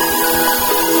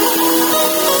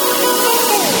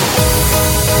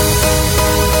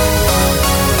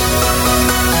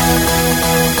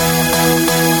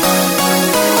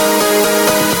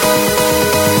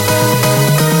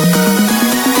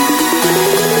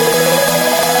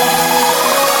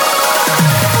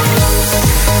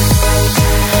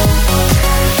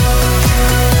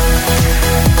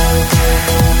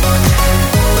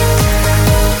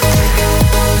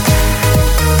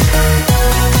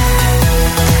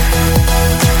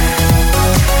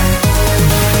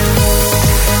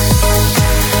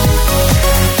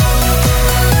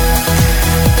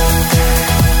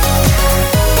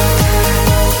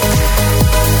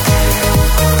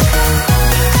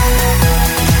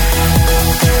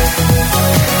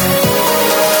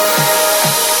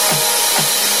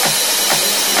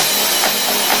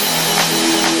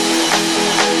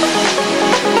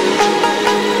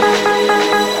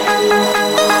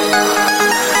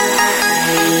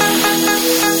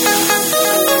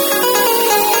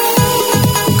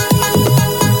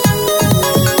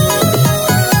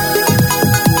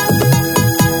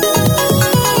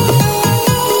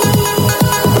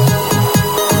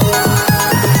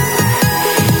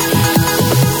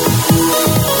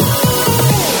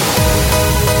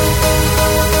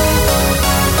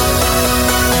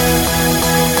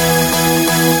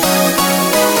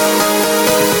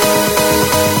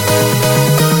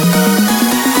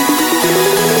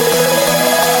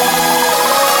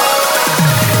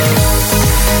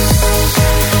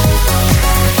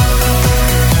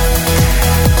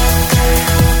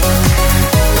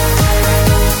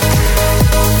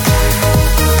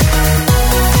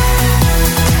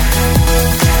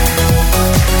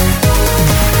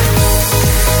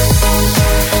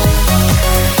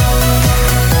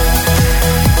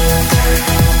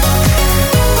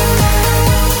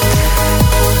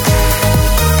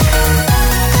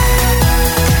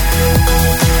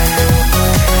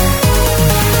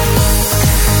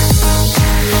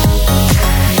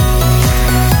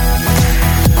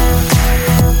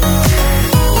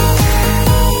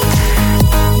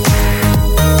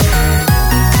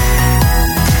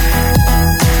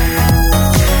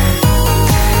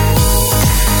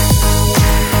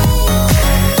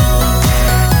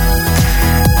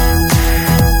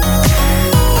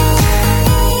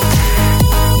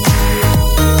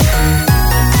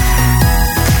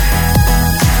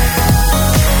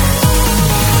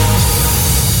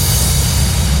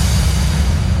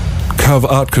 Kev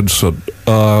Atkinson.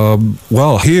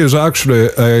 Well, he is actually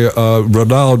a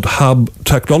renowned ham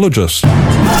technologist. 5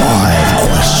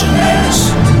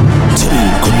 questions, 2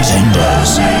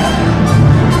 contenders, 1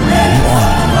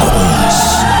 quiz.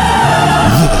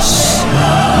 This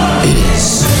is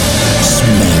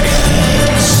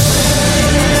Smegheads.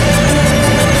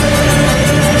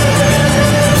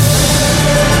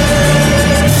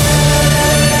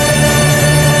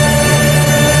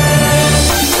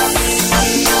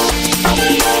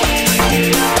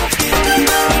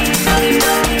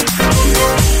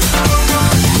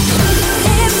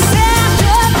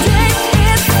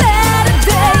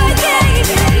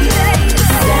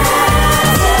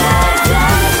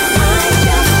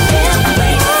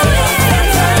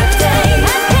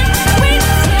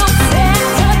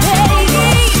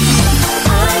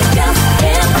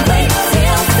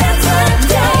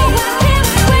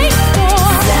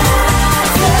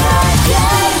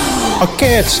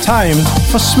 Okay, it's time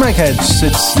for Smegheads.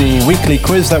 It's the weekly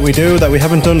quiz that we do that we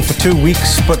haven't done for 2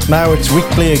 weeks, but now it's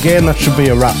weekly again. That should be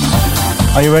a wrap.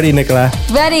 Are you ready, Nicola?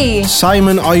 Ready.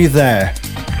 Simon, are you there?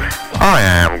 I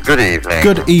am. Good evening.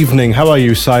 Good evening. How are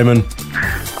you, Simon?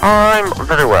 I'm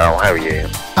very well. How are you?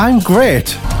 I'm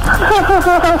great.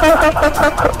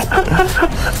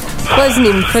 Wasn't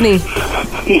even funny.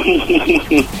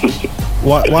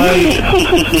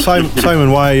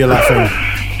 Simon, why are you laughing?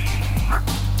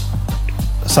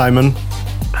 Simon?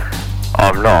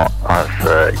 I'm not.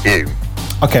 That's you.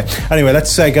 Okay, anyway,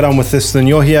 let's get on with this then.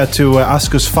 You're here to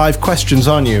ask us 5 questions,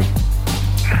 aren't you?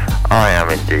 I am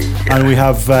indeed. Yes. And we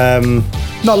have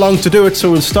not long to do it,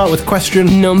 so we'll start with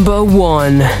question number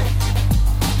 1.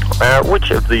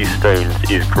 Which of these stones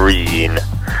is green?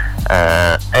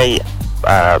 A.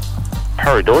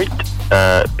 Peridot,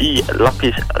 B.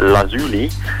 Lapis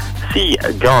lazuli, C.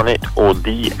 Garnet, or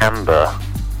D. Amber?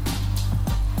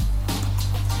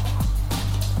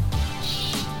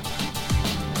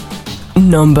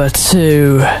 Number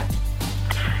 2.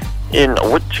 In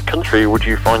which country would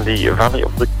you find the Valley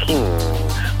of the Kings?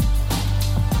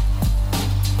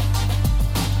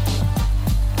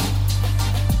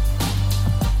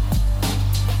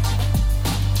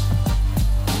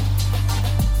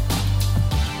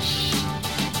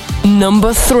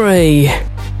 Number 3.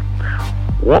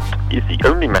 What is the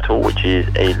only metal which is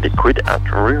a liquid at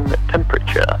room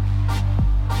temperature?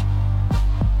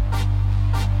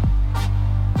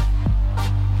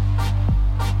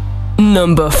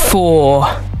 Number 4.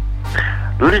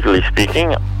 Legally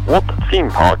speaking, what theme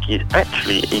park is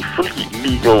actually a fully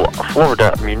legal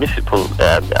Florida municipality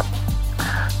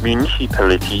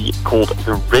called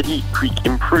the Reedy Creek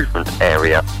Improvement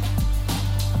Area?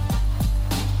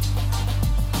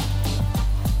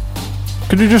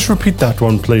 Could you just repeat that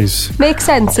one, please? Makes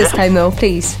sense this time, though,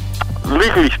 please.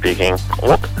 Legally speaking,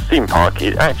 what theme park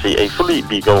is actually a fully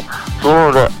legal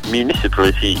Florida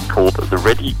municipality called the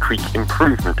Reedy Creek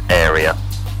Improvement Area?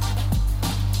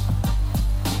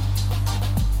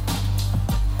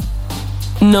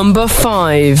 Number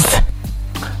 5.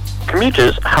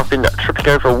 Commuters have been tripping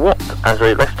over what as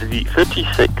they left the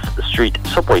 36th Street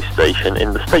subway station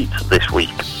in the States this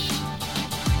week?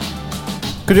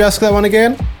 Could you ask that one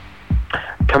again?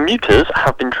 Commuters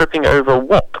have been tripping over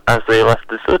what as they left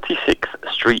the 36th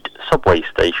Street subway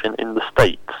station in the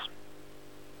States?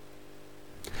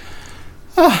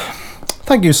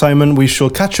 Thank you, Simon. We shall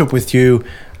catch up with you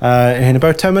in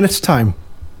about 10 minutes' time.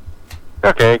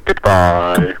 Okay,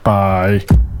 goodbye. Goodbye.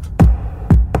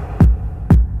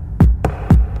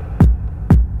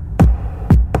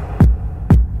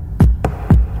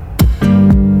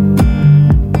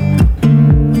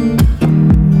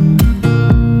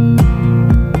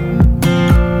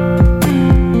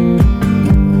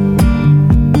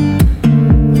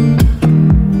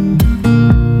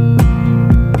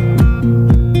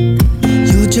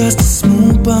 Just a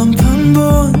small bump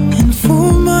unborn. In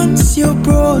 4 months you're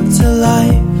brought to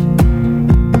life.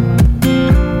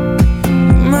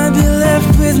 You might be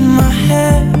left with my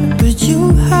hair, but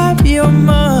you have your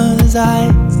mother's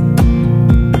eyes.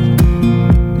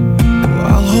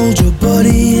 I'll hold your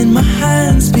body in my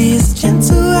hands, be as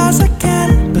gentle as I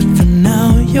can. But for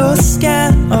now you're a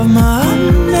scan of my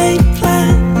unmade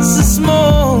plans. A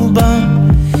small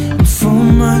bump. In 4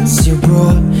 months you're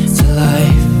brought to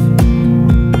life.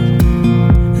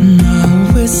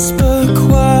 Whisper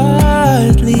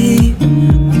quietly,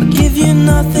 I'll give you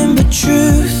nothing but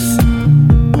truth.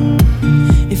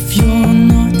 If you're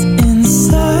not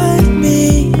inside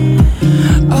me,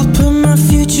 I'll put my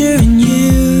future in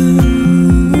you.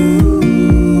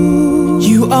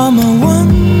 You are my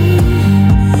one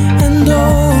and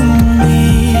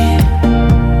only,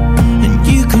 and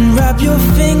you can wrap your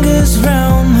fingers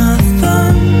round my thumb.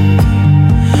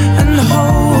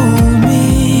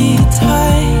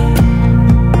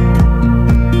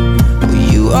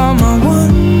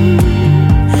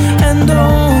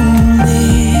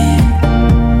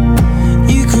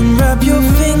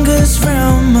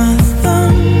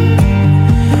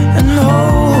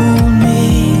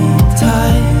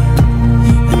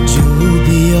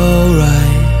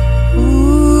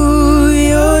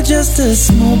 just a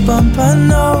small bump. I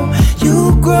know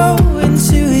you'll grow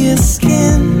into your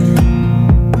skin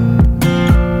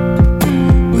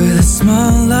with a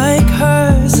smile like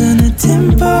hers and a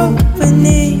dimple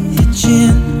beneath your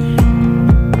chin.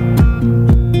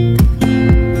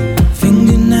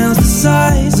 Fingernails the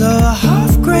size of a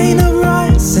half grain of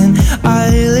rice and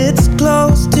eyelids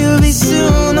closed to be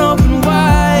soon open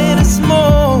wide. A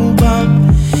small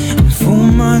bump. In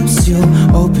 4 months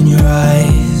you'll open your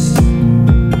eyes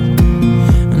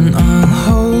and I'll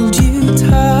hold you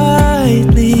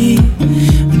tightly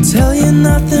and tell you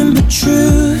nothing but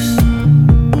truth.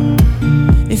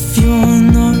 If you're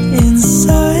not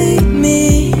inside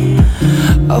me,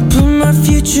 I'll put my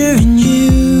future in you.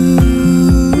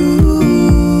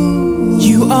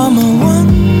 You are my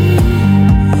one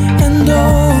and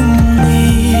only,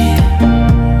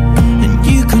 and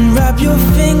you can wrap your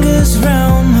fingers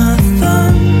round my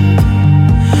thumb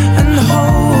and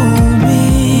hold me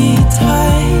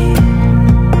tight.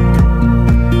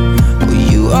 Oh,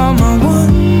 you are my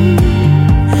one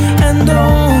and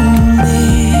only.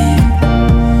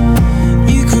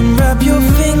 You can wrap your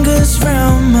fingers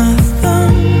round my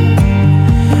thumb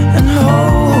and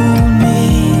hold me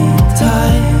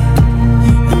tight,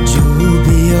 and you'll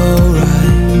be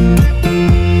alright.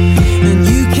 And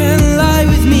you can lie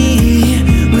with me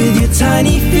with your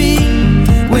tiny feet.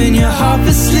 When you're half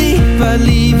asleep, I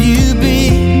leave you be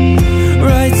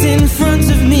right in front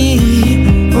of me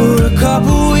for a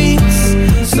couple weeks,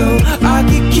 so I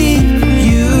could keep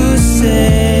you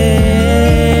safe.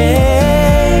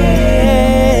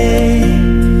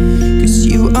 'Cause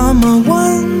you are my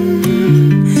one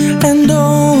and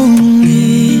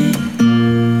only.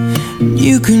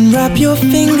 You can wrap your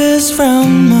fingers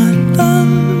round my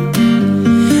thumb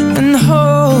and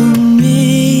hold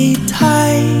me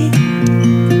tight.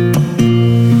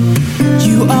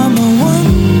 You are my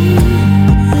one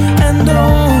and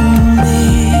only.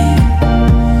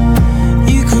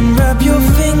 You can wrap your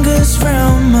fingers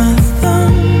round my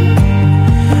thumb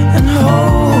and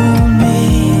hold me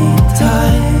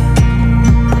tight,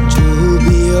 and you'll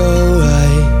be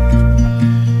alright.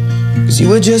 'Cause you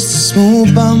were just a small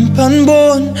bump,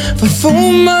 unborn for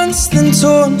 4 months, then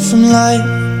torn from life.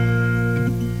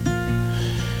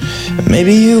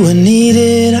 Maybe you were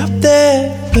needed up there,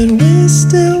 but we're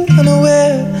still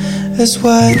unaware. That's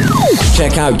why.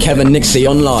 Check out Kevin Nixxi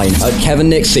online at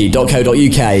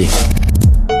kevinnixxi.co.uk.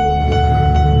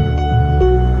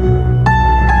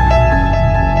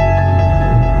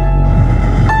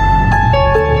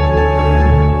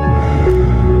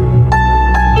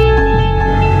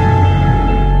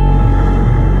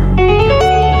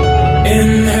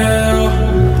 Inhale,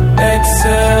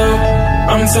 exhale,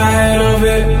 I'm tired of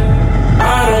it.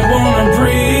 I don't wanna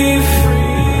breathe.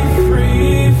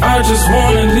 I just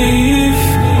wanna leave,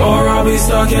 or I'll be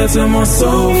stuck here till my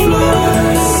soul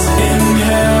flies.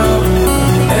 Inhale,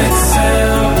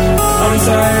 exhale, I'm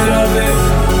tired of it.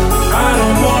 I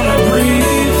don't wanna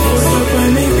breathe. What's the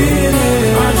point in being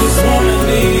here? I just wanna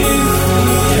leave.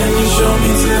 Can you show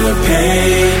me to the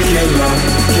painkiller?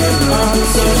 I've been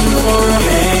searching for a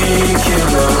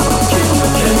painkiller.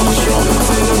 Can you show me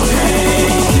to the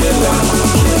painkiller?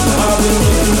 I've been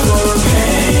looking for a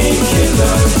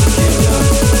painkiller.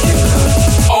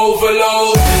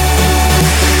 Overload.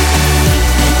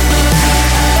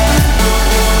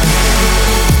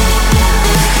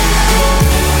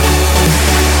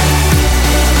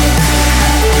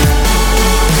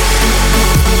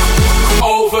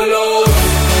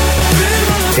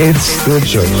 It's the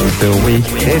joke of the week.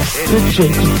 It's the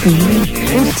joke of the week.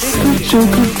 It's the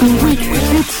joke of the week.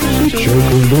 It's the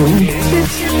joke of the week.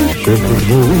 It's the joke of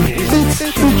the week. It's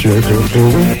the joke of the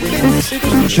week. It's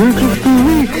the joke of the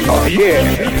week. Oh yeah.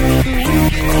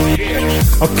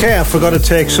 Okay, I forgot to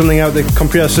take something out of the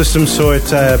computer system, so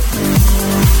it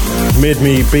made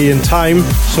me be in time.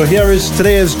 So here is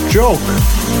today's joke.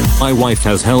 My wife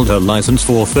has held her license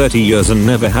for 30 years and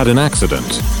never had an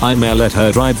accident. I may let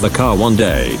her drive the car one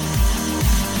day.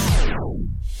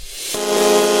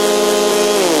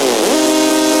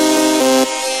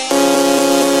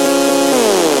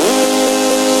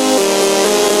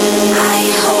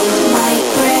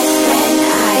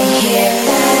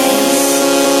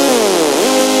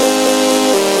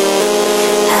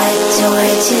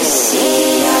 To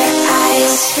see your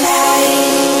eyes fly,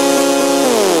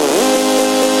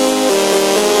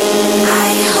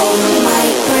 I hold my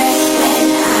breath when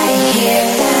I hear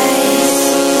lies.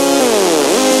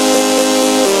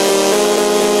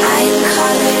 I'm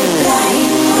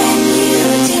colorblind when you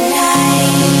deny.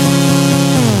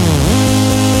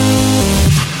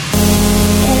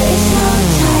 There is no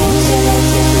time to let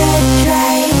the blood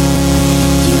dry.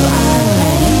 You are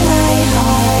running out.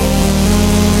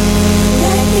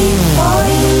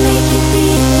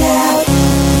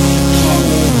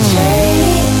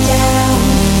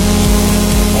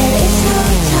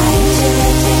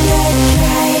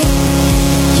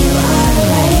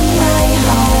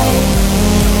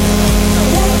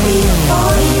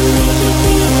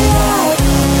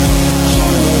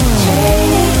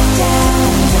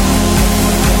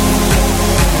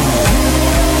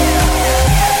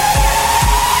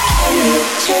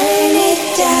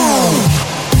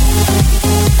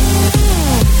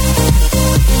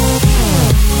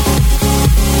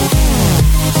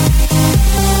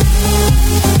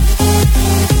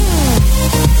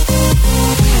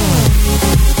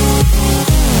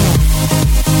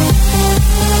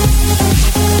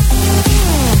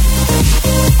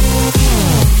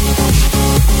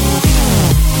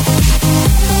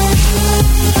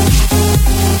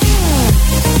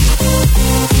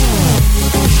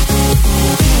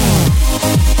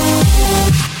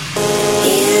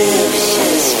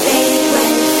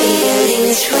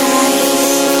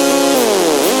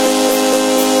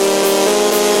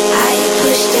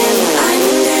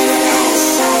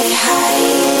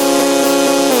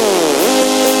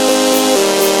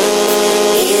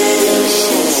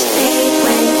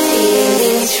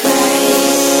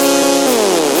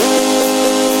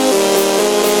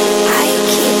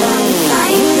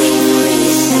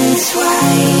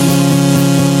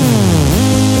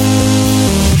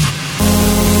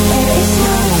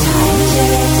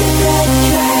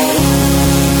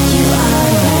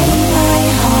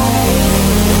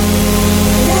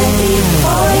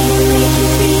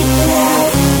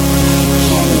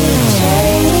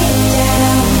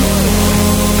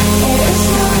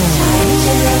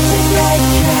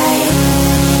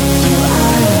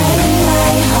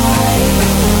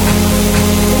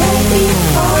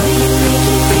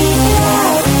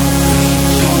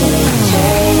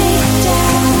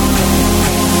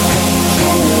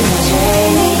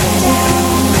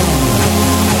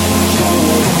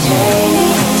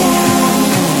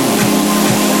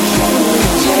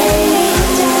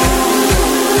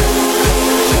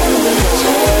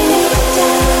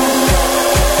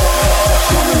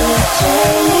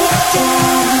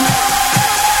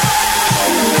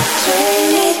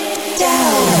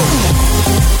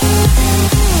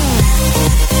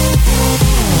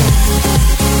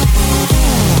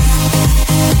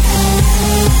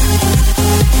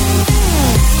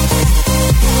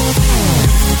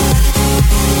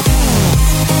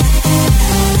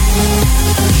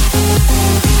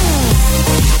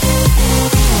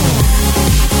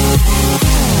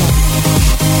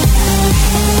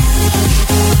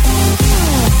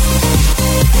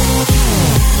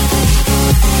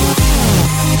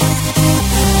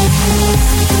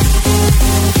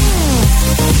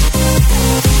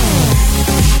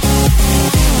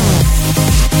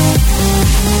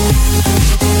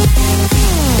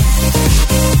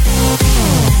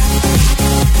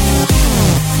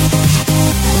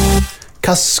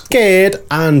 Cascade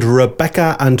and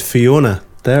Rebecca and Fiona.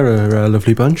 They're a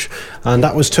lovely bunch. And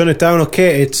that was Turn It Down.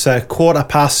 Okay, it's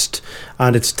 1:15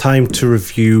 and it's time to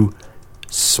review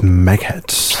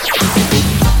Smegheads.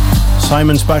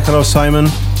 Simon's back. Hello, Simon.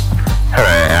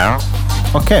 Hello.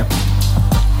 Okay.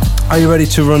 Are you ready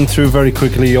to run through very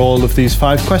quickly all of these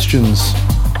 5 questions?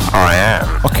 I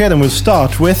am. Okay, then we'll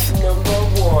start with...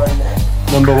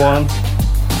 Number one.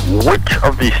 Which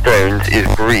of these stones is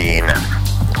green?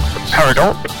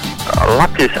 Peridot,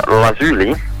 lapis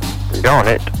lazuli,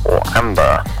 garnet, or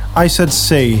amber? I said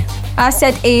C. I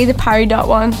said A, the peridot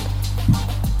one.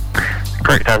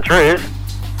 Correct answer is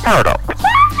peridot.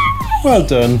 Well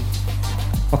done.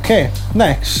 Okay,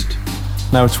 next.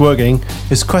 Now it's working.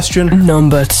 Is question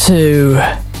number 2.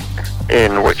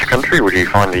 In which country would you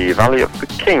find the Valley of the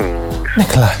Kings?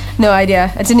 Nicola. No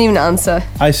idea. I didn't even answer.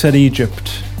 I said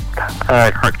Egypt.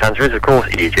 Correct answer is, of course,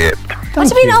 Egypt. What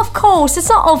do you mean, of course? It's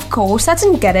not of course. I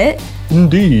didn't get it.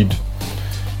 Indeed.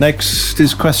 Next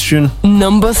is question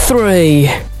number 3.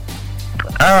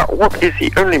 What is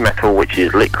the only metal which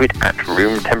is liquid at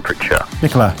room temperature?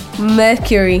 Nicola.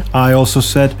 Mercury. I also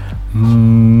said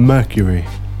Mercury.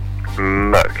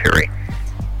 Mercury.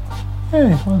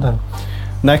 Hey, well done.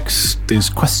 Next is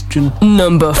question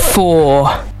number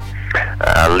 4.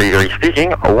 Legally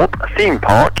speaking, what theme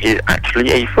park is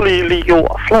actually a fully legal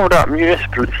Florida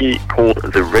municipality called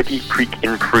the Reedy Creek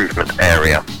Improvement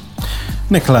Area?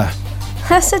 Nicola.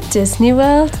 I said Disney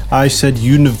World. I said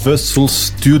Universal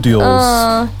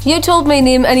Studios. You told me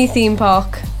name any theme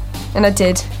park, and I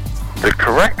did. The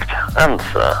correct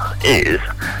answer is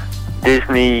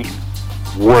Disney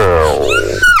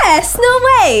World. Yes, no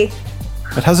way.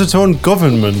 It has its own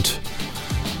government.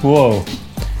 Whoa.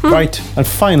 Right, and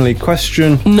finally,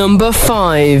 question number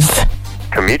 5.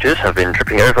 Commuters have been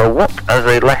tripping over what as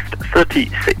they left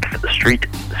 36th Street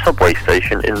subway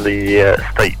station in the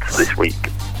States this week?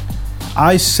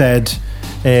 I said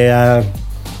a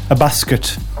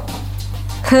basket.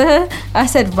 I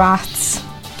said rats.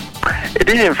 It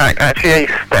is in fact actually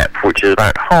a step which is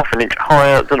about half an inch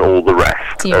higher than all the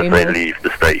rest as they leave the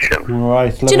station.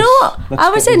 Right. Do you know what? I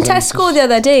was in Tesco the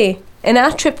other day and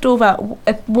I tripped over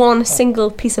one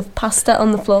single piece of pasta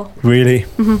on the floor. Really?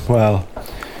 Well,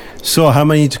 so how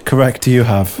many correct do you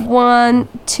have? 1,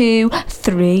 2,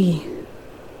 3.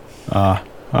 I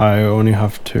only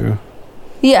have 2.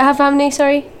 You have how many,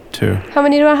 sorry? 2. How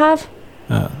many do I have?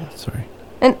 3.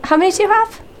 And how many do you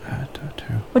have?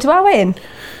 2. What do I win?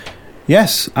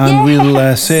 Yes, and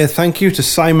we'll say thank you to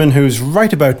Simon, who's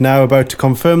right about now about to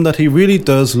confirm that he really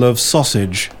does love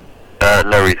sausage.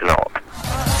 No, he's not.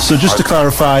 So just to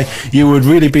clarify, you would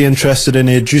really be interested in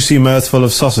a juicy mouthful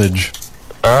of sausage?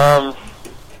 Yeah,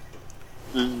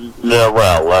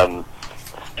 well,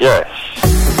 yes.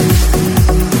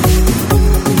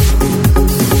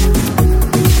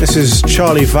 This is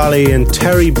Charlie Valley and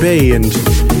Terry B and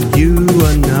You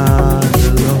Are Not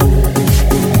Alone.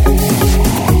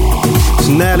 It's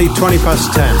nearly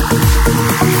 10:20.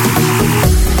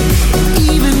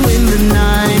 Even when the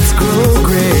nights grow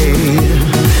grey,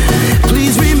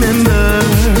 please remember,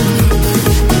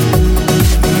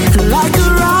 like a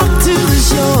rock to the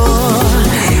shore,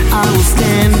 I will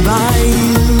stand by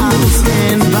you, I will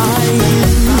stand by you.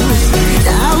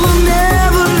 I will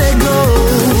never let go,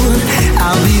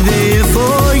 I'll be there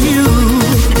for you.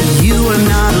 You are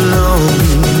not alone.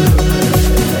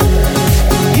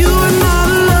 You are not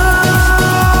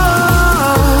alone.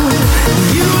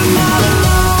 You are not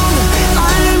alone.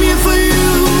 I am here for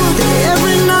you.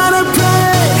 Every night I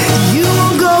pray you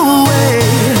won't go away.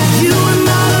 You are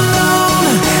not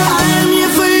alone. I am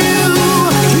here for you.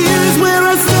 Here is where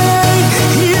I stay.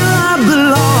 Here I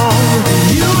belong.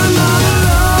 You are not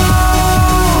alone.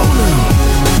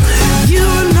 You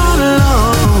are not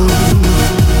alone.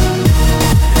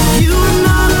 You are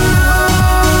not alone.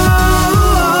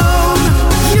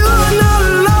 You are not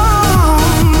alone.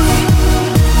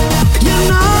 You're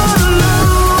not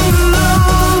alone,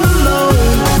 alone, alone.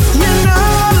 You're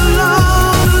not alone,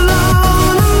 alone,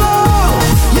 alone.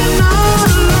 You're not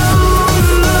alone,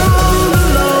 alone,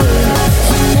 alone. You're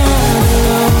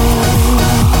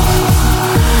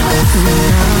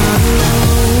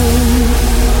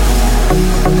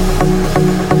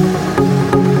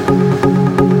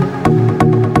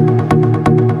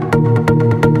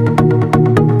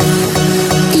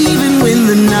Even when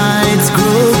the nights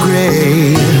grow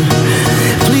gray,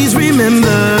 please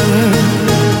remember,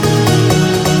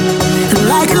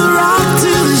 like a rock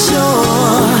to the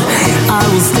shore, I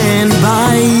will stand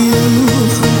by you.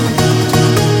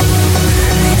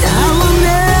 I will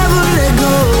never let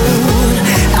go,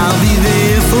 I'll be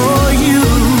there for you.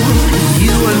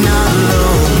 You are not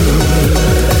alone.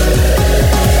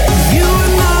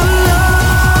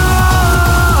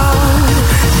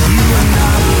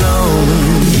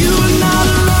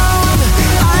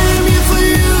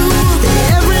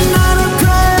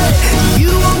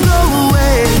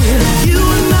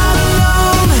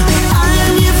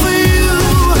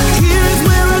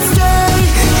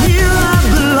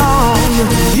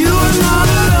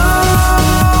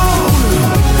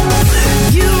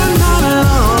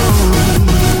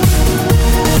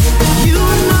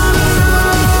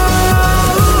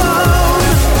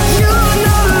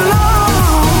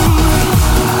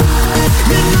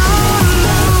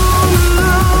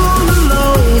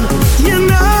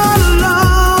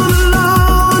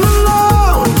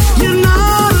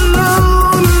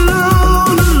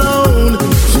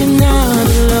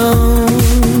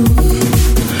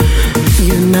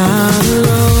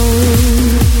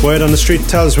 on the street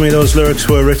tells me those lyrics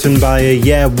were written by a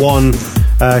year one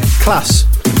class.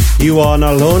 You are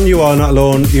not alone, you are not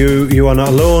alone, you are not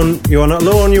alone, you are not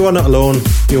alone, you are not alone,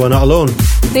 you are not alone.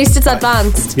 At least it's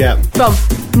advanced. Yeah. From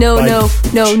no.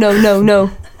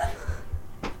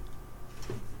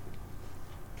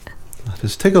 That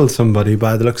has tickled somebody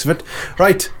by the looks of it.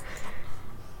 Right.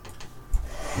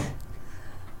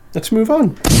 Let's move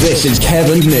on. This is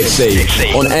Kevin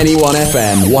Nixxi on Anyone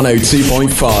FM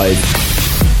 102.5.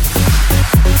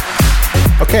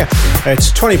 Okay,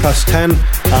 it's 20 past 10,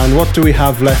 and what do we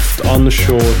have left on the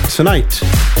show tonight?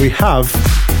 We have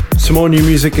some more new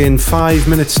music in 5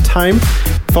 minutes' time,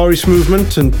 Far East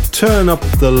Movement and Turn Up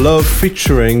the Love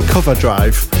featuring Cover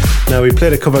Drive. Now, we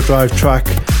played a Cover Drive track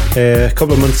a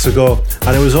couple of months ago,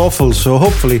 and it was awful, so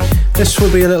hopefully this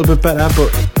will be a little bit better,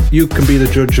 but you can be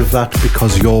the judge of that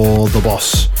because you're the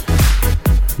boss.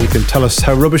 You can tell us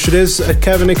how rubbish it is at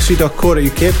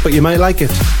kevinnixie.co.uk, but you might like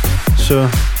it, so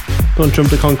don't jump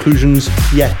to conclusions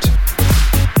yet.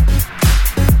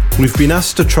 We've been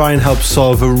asked to try and help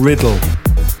solve a riddle.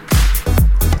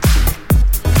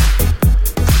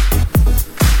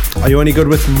 Are you any good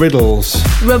with riddles?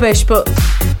 Rubbish, but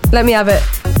let me have it.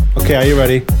 Okay, are you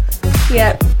ready?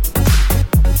 Yeah.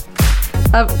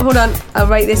 Hold on, I'll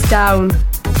write this down.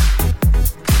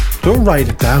 Don't write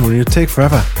it down, it'll take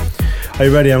forever. Are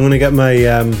you ready? I'm going to get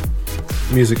my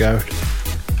music out.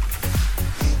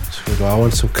 So I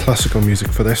want some classical music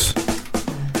for this.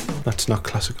 That's not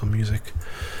classical music.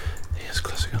 Here's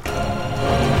classical.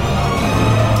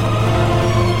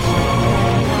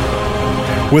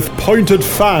 With pointed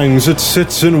fangs it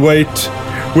sits in wait.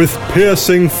 With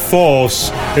piercing force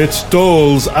it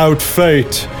doles out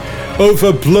fate.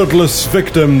 Over bloodless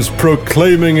victims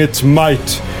proclaiming its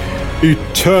might.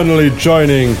 Eternally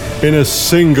joining in a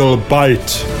single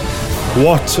bite.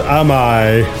 What am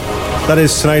I? That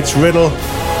is tonight's riddle.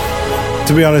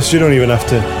 To be honest, you don't even have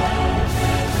to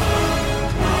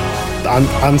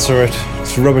answer it.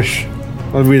 It's rubbish.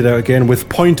 I'll read it out again. With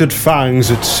pointed fangs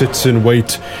it sits in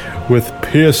wait. With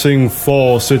piercing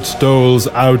force it doles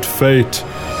out fate.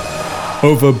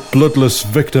 Over bloodless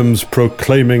victims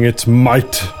proclaiming its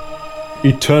might.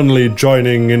 Eternally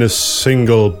joining in a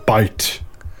single bite.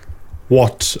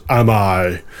 What am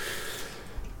I?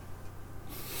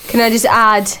 Can I just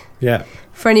add? Yeah.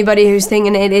 For anybody who's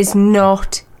thinking it is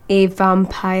not a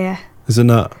vampire. Is it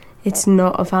not? It's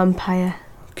not a vampire.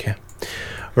 Okay.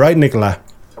 Right, Nicola.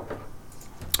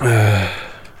 Are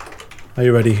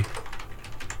you ready?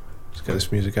 Let's get this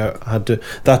music out. I had to,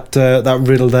 that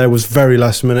riddle there was very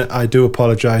last minute. I do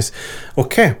apologise.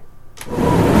 Okay.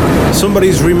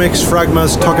 Somebody's remixed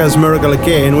Fragma's Toka's Miracle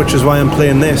again, which is why I'm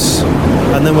playing this.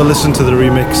 And then we'll listen to the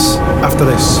remix after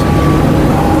this.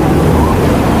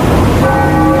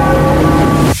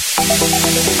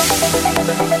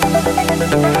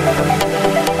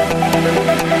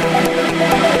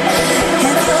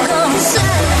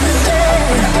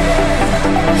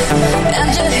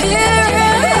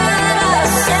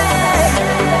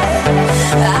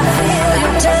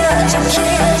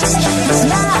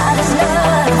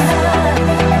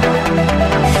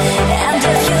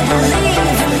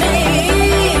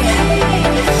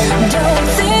 Don't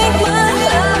think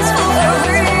my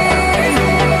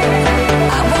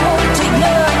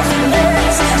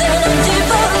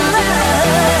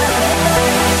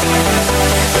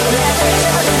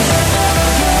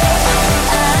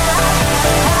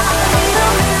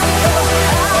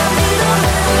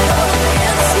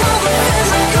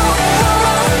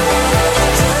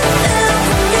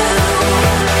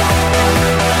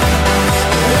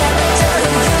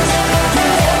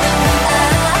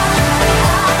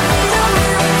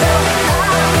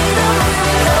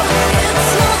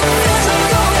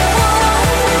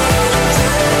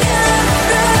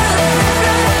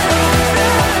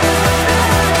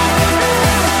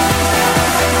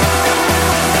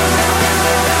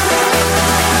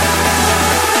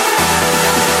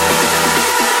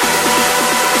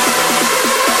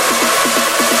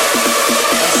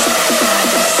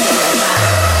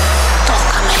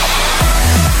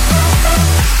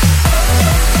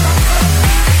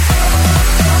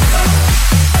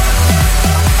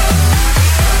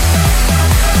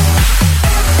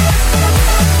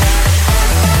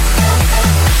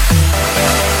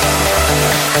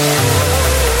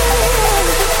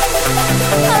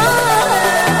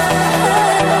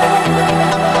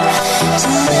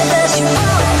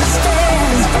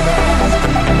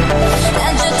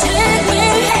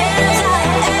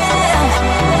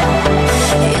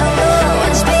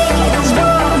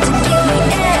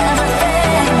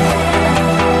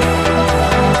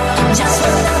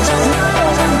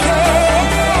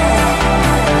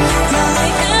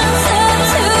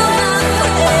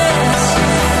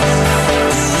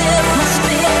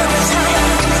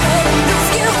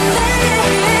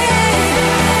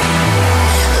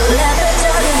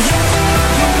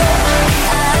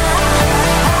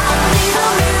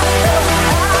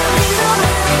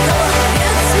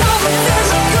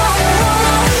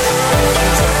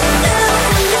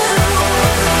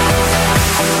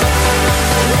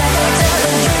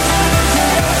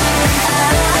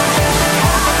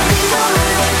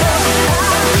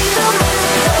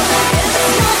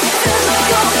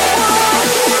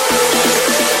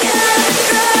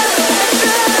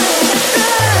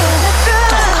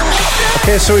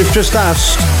Okay, so we've just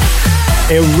asked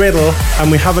a riddle and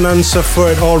we have an answer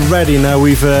for it already. Now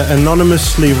we've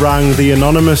anonymously rang the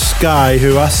anonymous guy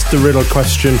who asked the riddle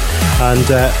question,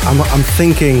 and I'm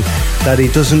thinking that he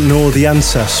doesn't know the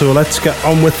answer, so let's get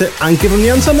on with it and give him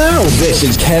the answer now. This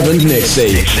is Kevin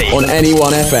Nixxi on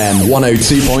Anyone FM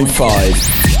 102.5.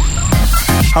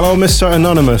 Hello, Mr.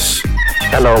 Anonymous.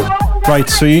 Hello. Right,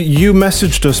 so you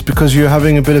messaged us because you're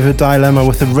having a bit of a dilemma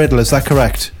with the riddle, is that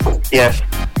correct? Yes.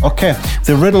 Okay,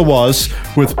 the riddle was,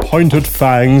 with pointed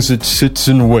fangs it sits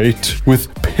in wait,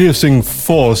 with piercing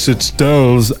force it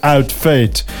doles out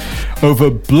fate,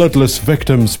 over bloodless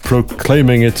victims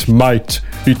proclaiming its might,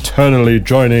 eternally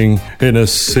joining in a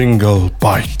single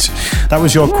bite. That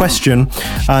was your question,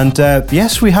 and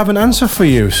yes, we have an answer for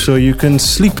you, so you can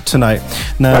sleep tonight.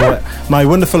 Now, my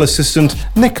wonderful assistant,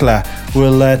 Nicola,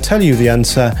 will tell you the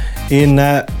answer in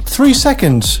 3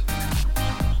 seconds.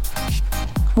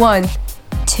 1,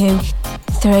 2,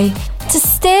 3. It's a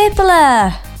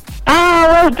stapler. Ah,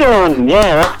 well done.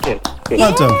 Yeah, that's good.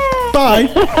 Well done. Bye.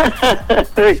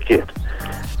 Very good.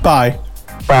 Bye.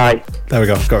 Bye. There we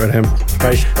go, got rid of him.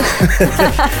 Right.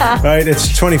 Right, it's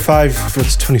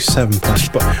 27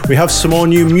 past, but we have some more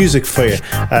new music for you.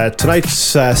 Tonight's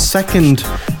second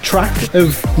track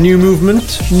of new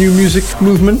music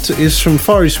movement is from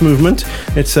Forest Movement.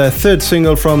 It's a third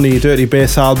single from the Dirty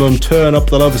Bass album, Turn Up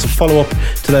the Love, is a follow-up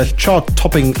to their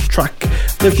chart-topping track,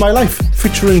 Live My Life,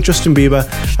 featuring Justin Bieber,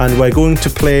 and we're going to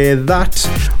play that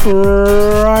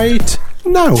right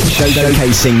now.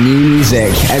 Showcasing new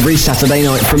music every Saturday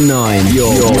night from 9. You're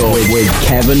with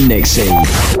Kevin Nixxi.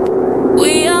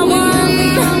 We are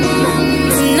one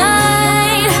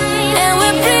tonight, and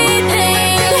we're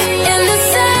breathing in the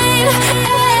same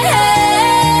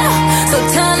air. So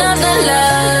turn up the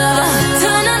love,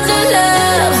 turn up the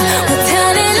love. We're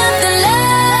turning up the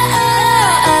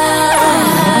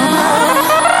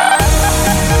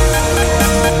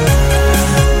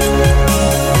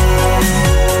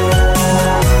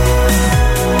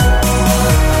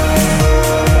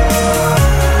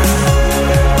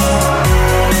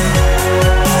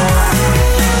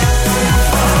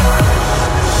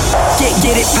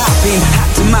Get it poppin',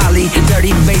 hot tamale, dirty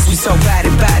bass, we so bad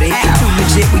about it. Too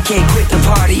legit, we can't quit the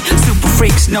party. Super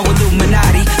freaks, no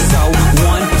Illuminati. So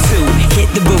 1, 2,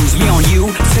 hit the booze, we on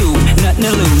YouTube, nothing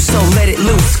to lose. So let it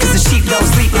loose, cause the sheep don't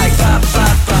sleep like bop,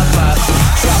 bop, bop, bop.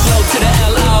 Drop low to the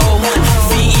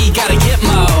L-O-V-E, gotta get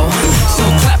more. So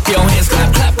clap your hands,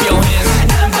 clap your hands.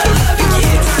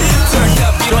 Turned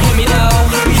up, you don't hear me though.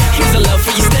 Here's the love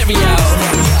for your stereo.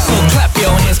 So clap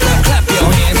your hands, clap your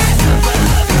hands.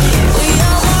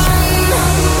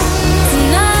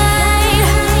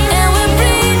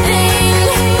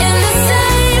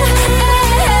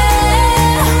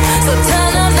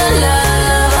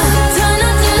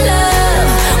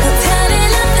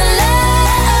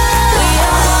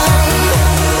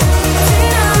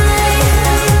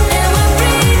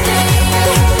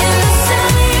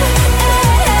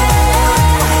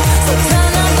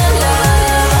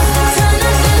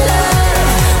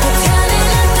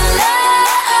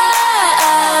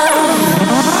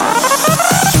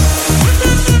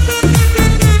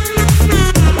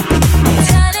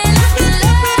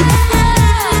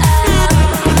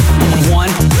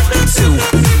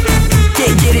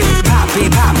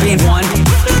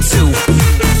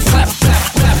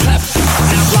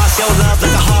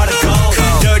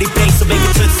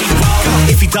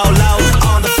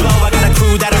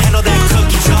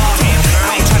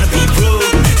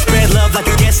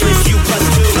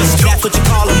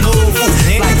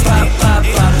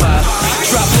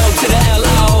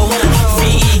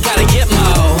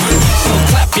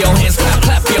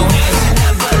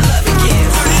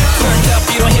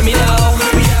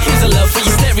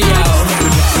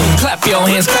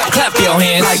 Clap your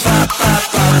hands. Like pop, pop,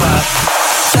 pop, pop.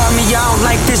 Turn me on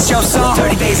like this your song.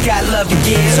 Dirty bass got love to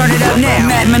give. Turn it up now.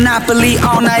 Mad Monopoly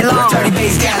all night long. Dirty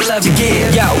bass got love to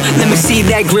give. Yo, let me see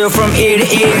that grill from ear to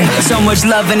ear. So much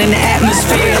loving in the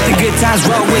atmosphere. Let the good times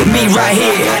roll with me right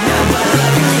here. We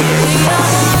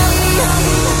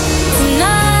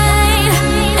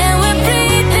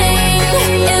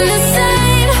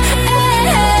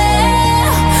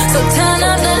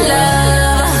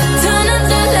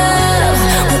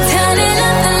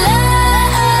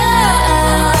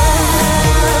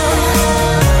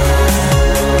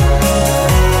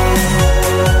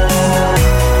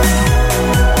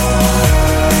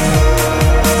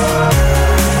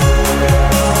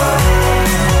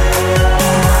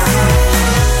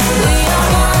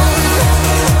are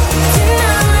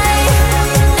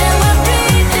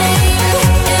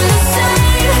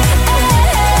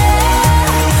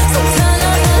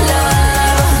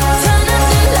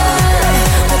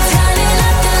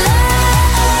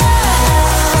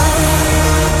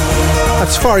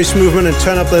Far East Movement and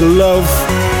Turn Up the Love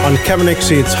on Kevin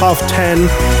Nixxi. It's 10:30.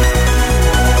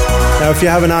 Now, if you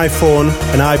have an iPhone,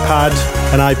 an iPad,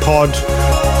 an iPod,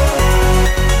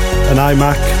 an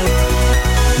iMac,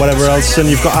 whatever else, and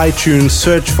you've got iTunes,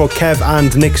 search for Kev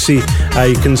and Nixxi.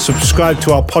 You can subscribe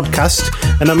to our podcast,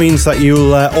 and that means that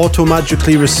you'll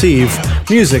auto-magically receive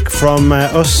music from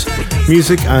us,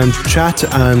 music and chat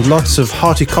and lots of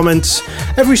hearty comments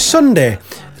every Sunday.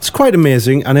 It's quite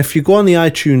amazing, and if you go on the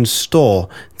iTunes store,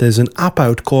 there's an app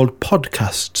out called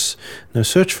Podcasts. Now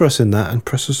search for us in that and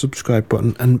press the subscribe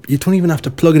button, and you don't even have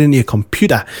to plug it into your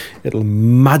computer. It'll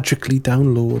magically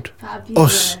download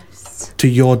us to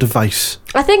your device.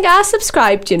 I think I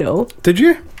subscribed, you know. Did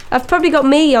you? I've probably got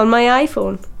me on my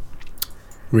iPhone.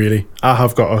 Really? I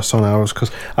have got us on ours, because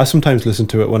I sometimes listen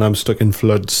to it when I'm stuck in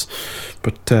floods.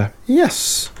 But,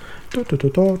 yes.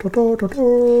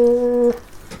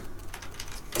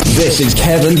 This is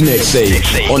Kevin Nixxi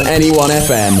on Anyone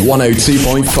FM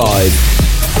 102.5.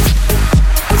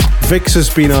 Vix has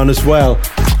been on as well.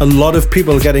 A lot of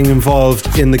people getting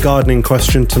involved in the gardening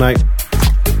question tonight.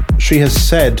 She has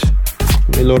said,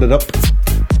 let me load it up.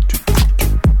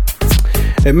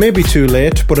 It may be too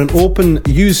late, but an open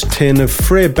used tin of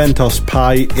Frey Bentos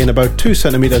pie in about 2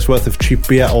 centimetres worth of cheap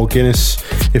beer or Guinness,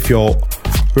 if you're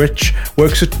rich,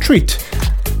 works a treat.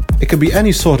 It can be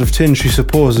any sort of tin, she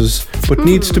supposes, but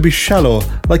needs to be shallow,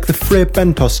 like the Frey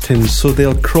Bentos tins, so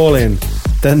they'll crawl in,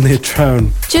 then they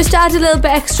drown. Just add a little bit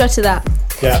extra to that.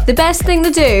 Yeah. The best thing to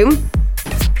do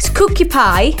is cook your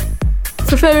pie,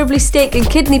 preferably steak and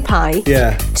kidney pie.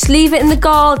 Yeah. Just leave it in the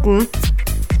garden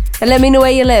and let me know where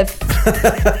you live.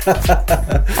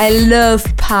 I love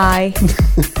pie.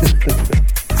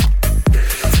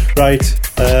 Right,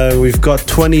 we've got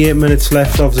 28 minutes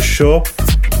left of the show.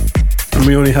 And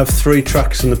we only have 3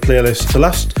 tracks in the playlist. The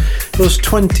last was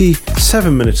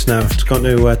 27 minutes now. It's gone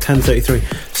to 10:33.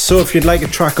 So if you'd like a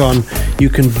track on, you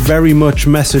can very much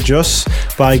message us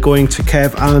by going to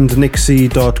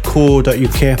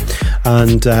kevandnixxi.co.uk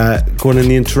and going in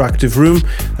the interactive room.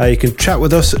 You can chat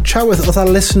with us, chat with other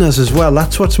listeners as well.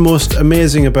 That's what's most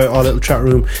amazing about our little chat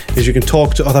room, is you can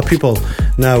talk to other people.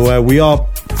 Now, we are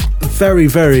very,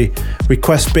 very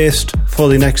request based for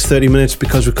the next 30 minutes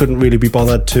because we couldn't really be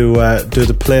bothered to do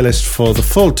the playlist for the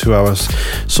full 2 hours.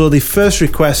 So the first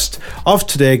request of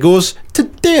today goes to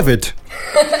David.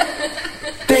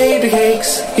 Baby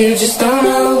cakes, you just don't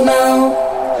know now.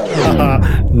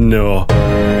 No.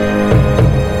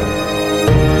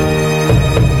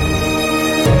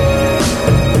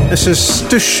 This is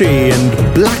Stushy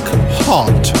and Black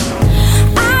Heart.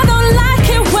 I don't like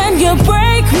it when you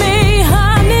break me,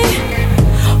 honey.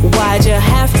 Why'd you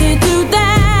have to do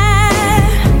that?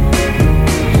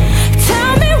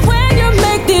 Tell me when you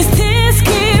make these tears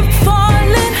keep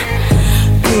falling.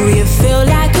 Do you feel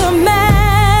like a man?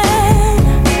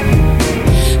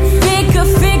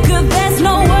 Figure, there's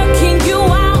no working you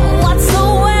out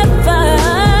whatsoever.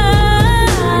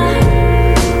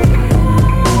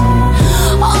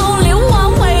 Only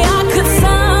one way I could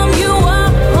sum you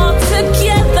up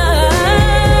altogether.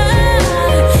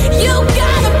 You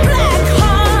got a black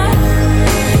heart,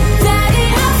 Daddy.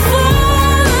 I've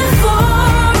fallen for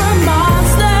a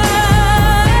monster.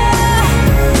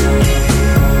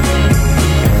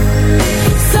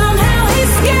 Somehow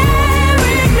he's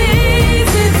scaring me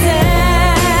to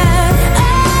death.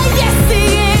 Oh yes he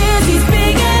is. He's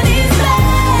big and he's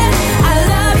bad. I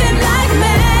love him like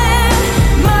mad.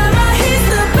 Mama, he's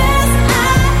the best I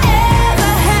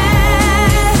ever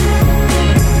had.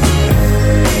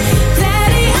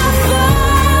 Daddy, I've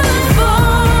fallen for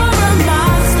a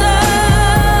monster.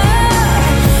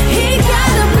 He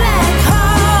got a black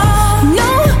heart. No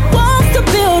one wants to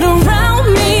build around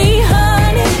me,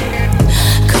 honey,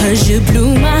 'cause you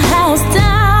blew my house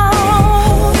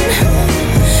down.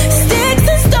 Sticks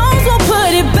and stones will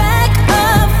put it back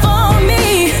up for me,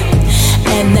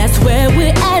 and that's where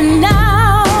we're at now.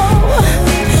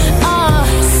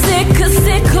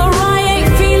 Sicker, I ain't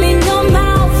feeling your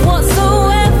mouth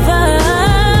whatsoever.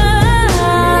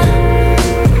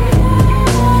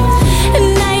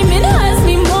 Naming hurts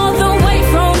me more than weight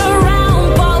thrown around,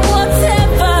 but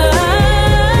whatever.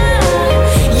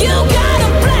 You got a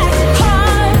black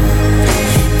heart,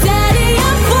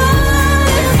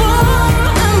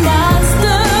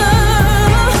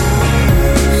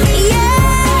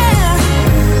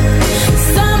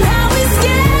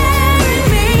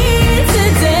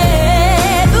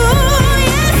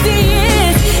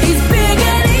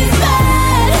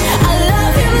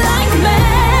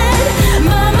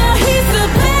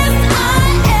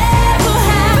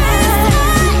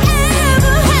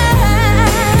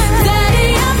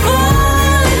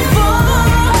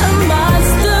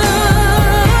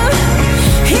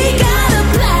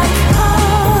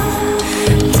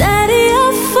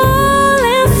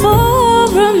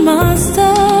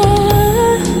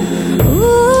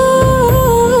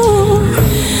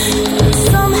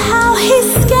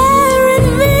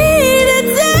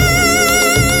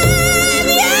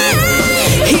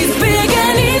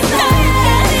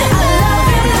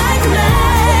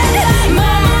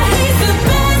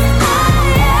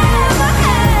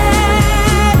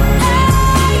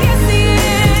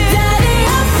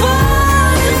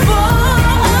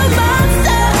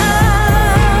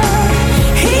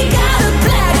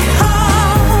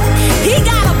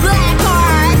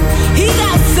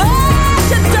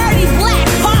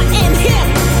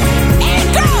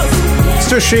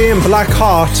 Shame Black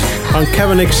Heart on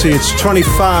Kevin Nixxi. It's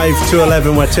 25 to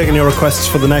 11. We're taking your requests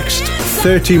for the next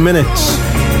 30 minutes.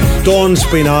 Dawn's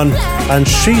been on and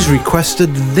she's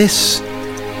requested this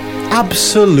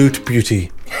absolute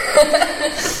beauty.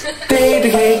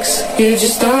 Baby cakes, you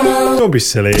just don't know. Don't be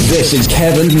silly. This is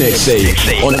Kevin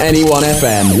Nixxi on Anyone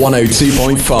FM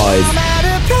 102.5.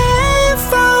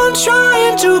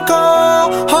 Trying to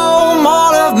go home,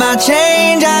 all of my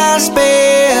change I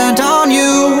spent on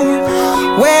you.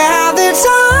 Where have the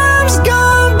times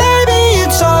gone, baby?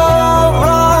 It's all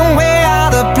wrong. Where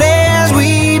are the plans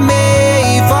we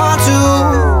made for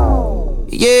two?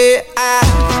 Yeah,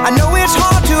 I know it's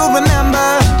hard to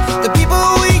remember the people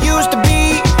we used to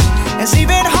be. It's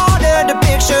even harder to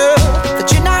picture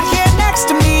that you're not here next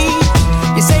to me.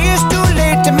 You say it's too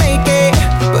late to make it,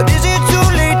 but is it too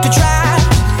late to try?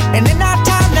 And in that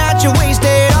time that you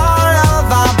wasted, all of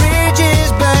our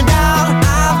bridges burned down.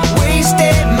 I've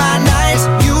wasted my nights,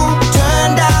 you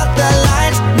turned out the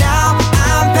lights. Now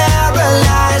I'm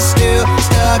paralyzed, still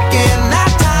stuck in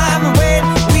that time when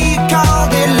we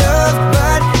called it love.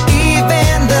 But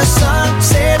even the sun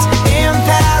sets in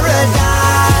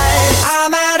paradise.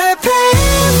 I'm at a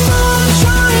payphone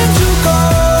trying to go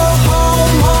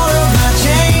home. All of my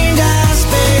change I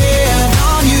spent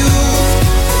on you.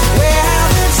 Where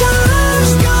have the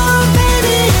times gone,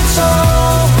 baby? It's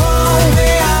all wrong.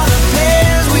 Where are the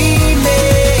plans we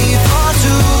made for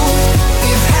two?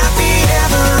 If happy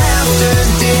ever afters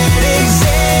did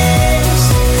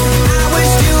exist, I would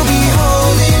still be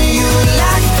holding you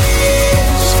like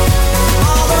this.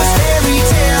 All those fairy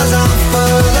tales are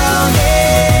full of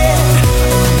it.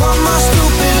 One more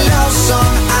stupid love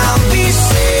song, I'll be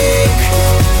sick.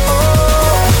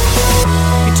 Oh,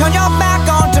 you turn your back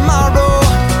on tomorrow,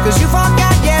 'cause you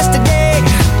forgot yesterday.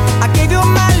 I gave you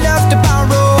my love to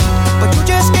borrow, but you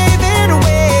just gave it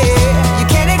away. You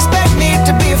can't expect me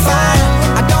to be fine,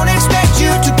 I don't expect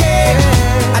you to care.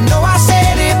 I know I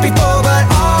said it before, but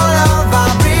all of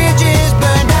our bridges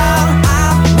burned down.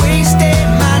 I've wasted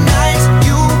my nights,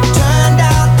 you turned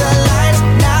out the lights.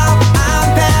 Now I'm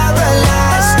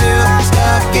paralyzed, still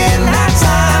stuck in that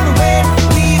time when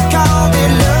we called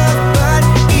it love. But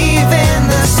even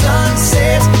the sun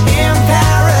sets in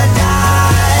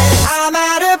paradise. I'm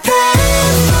at a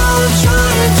payphone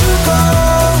trying to go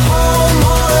home.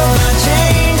 All of my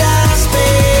change I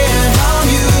spent on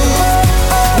you.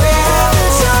 Where have the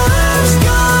times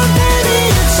gone, baby?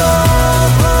 It's all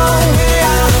wrong. Where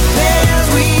are the plans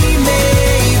we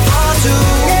made for two?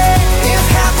 If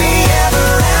happy ever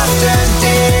afters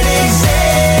did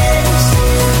exist,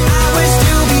 I would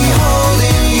still be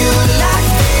holding you like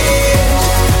this.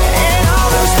 And all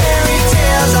those fairy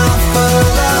tales are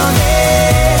full of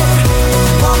it.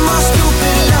 One more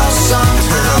stupid love song,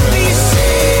 I'll be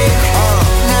sick.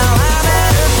 Now I'm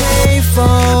at a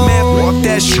payphone. Man, fuck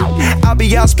that shit. I'll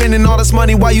be out spending all this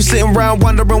money while you sitting around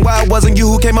wondering why it wasn't you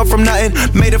who came up from nothing.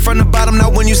 Made it from the bottom, now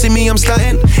when you see me, I'm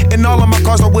stunting. And all of my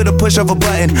cars are with a push of a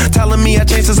button. Telling me I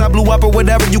changed since I blew up or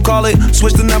whatever you call it.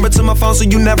 Switch the number to my phone so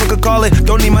you never could call it.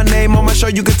 Don't need my name on my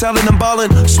shirt, you can tell it I'm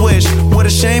ballin'. Switch, what a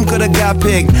shame, could've got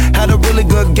picked. Had a really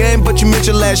good game, but you missed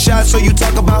your last shot. So you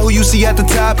talk about who you see at the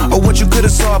top or what you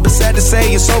could've saw. But sad to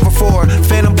say, it's over for.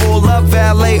 Phantom pull up,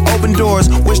 valet, open doors.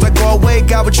 Wished I go away,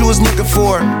 got what you was looking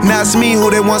for. Now it's me who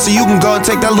they want, so you can go and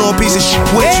take that little piece of shit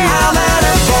with you. I'm at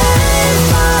a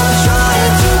payphone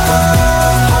trying to go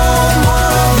home.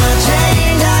 All of my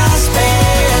change I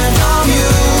spent on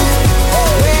you.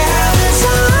 Where have the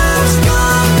times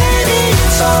gone, baby?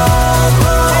 It's all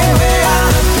wrong. Where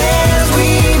are the plans we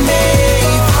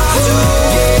made for two?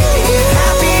 If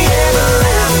happy ever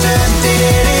after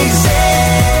did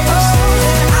exist,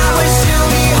 I would still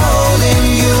be holding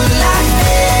you like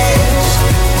this.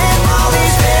 And all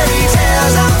these fairy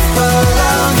tales are full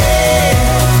of it.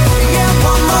 Yeah,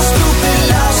 one more stupid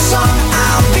love song,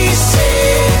 I'll be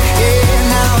sick. Yeah,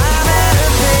 now I'm at a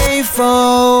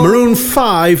payphone. Maroon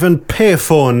 5 and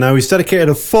Payphone. Now he's dedicated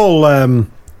a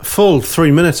full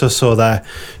 3 minutes or so there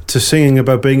to singing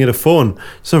about being at a phone.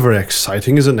 It's not very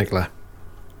exciting, is it, Nicola?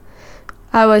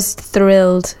 I was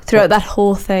thrilled throughout that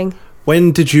whole thing.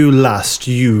 When did you last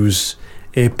use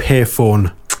a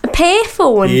payphone? A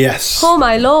payphone? Yes. Oh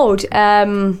my lord.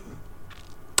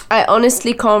 I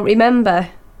honestly can't remember.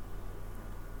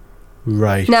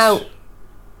 Right. Now,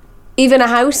 even a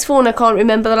house phone, I can't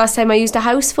remember the last time I used a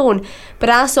house phone. But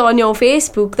I saw on your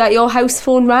Facebook that your house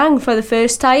phone rang for the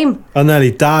first time. I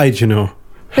nearly died, you know.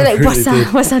 You're like, I what's really that?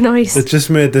 did. What's that noise? It just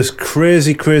made this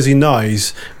crazy, crazy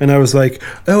noise, and I was like,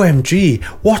 OMG,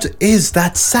 what is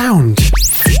that sound?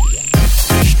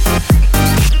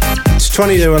 It's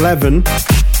 20 to 11.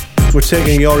 we're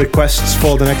taking your requests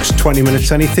for the next 20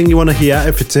 minutes. Anything you want to hear,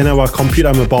 if it's in our computer,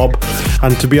 I'm a Bob.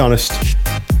 And to be honest,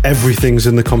 everything's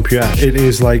in the computer. It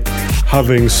is like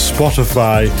having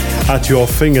Spotify at your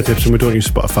fingertips, and we don't use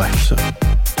Spotify, so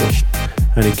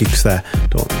any geeks there,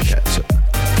 don't get it.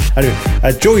 Anyway,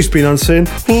 Joey's been on saying,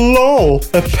 lol,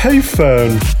 a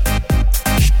payphone.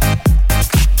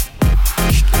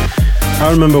 I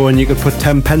remember when you could put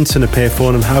 10 pence in a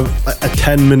payphone and have a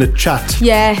 10-minute chat.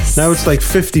 Yes. Now it's like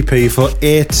 50p for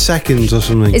 8 seconds or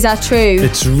something. Is that true?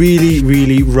 It's really,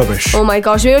 really rubbish. Oh my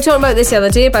gosh, we were talking about this the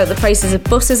other day about the prices of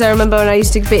buses. I remember when I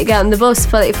used to get on the bus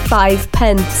for like 5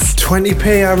 pence.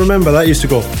 20p, I remember that used to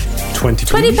go 20p.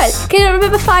 20 pence. Can you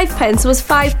remember 5 pence? It was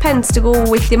 5 pence to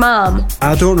go with your mum.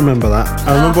 I don't remember that.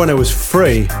 I remember when it was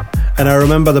free, and I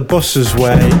remember the buses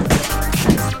were...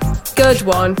 Good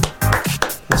one.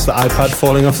 That's the iPad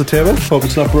falling off the table. Hope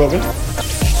it's not broken.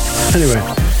 Anyway,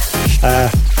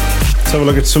 let's have a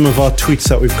look at some of our tweets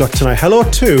that we've got tonight. Hello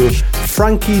to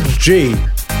Frankie G.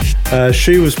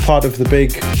 She was part of the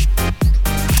big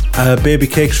Baby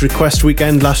Cakes request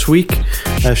weekend last week.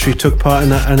 She took part in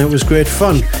that, and it was great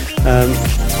fun.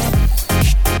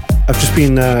 I've just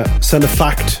been sent a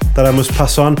fact that I must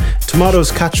pass on.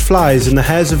 Tomatoes catch flies in the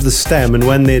hairs of the stem, and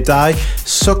when they die,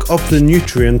 suck up the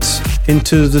nutrients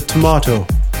into the tomato.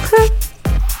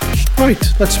 Right,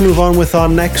 let's move on with our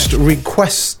next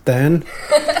request then.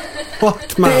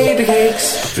 What, man? Baby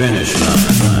cakes. Finish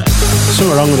line.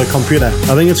 Something wrong with the computer.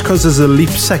 I think it's because there's a leap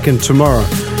second tomorrow.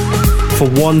 For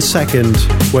 1 second,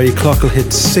 where your clock will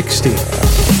hit 60.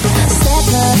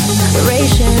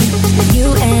 Separation,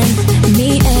 you and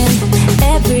me and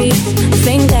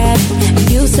everything that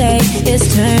you say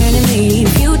is turning me.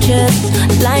 Futures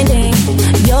blinding,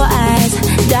 your eyes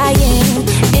dying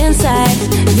inside,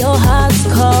 your heart's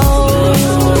cold.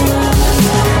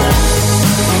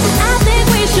 I think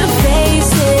we should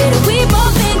face it. We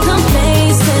both been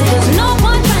complacent. There's no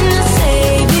one trying to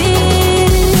save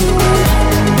it.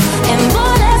 And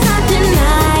boy, let's not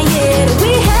deny it.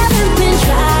 We haven't been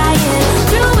trying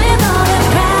through it all the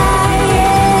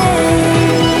crying.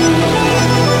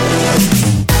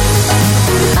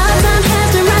 Our time has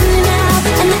been running out,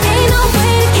 and there ain't no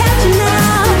way to catch it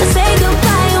now. Let's say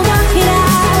goodbye and walk it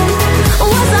out.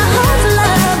 What's our heart to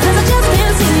love? 'Cause I just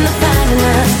can't seem to find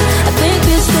enough. I think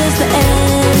this is the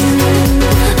end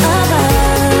of us.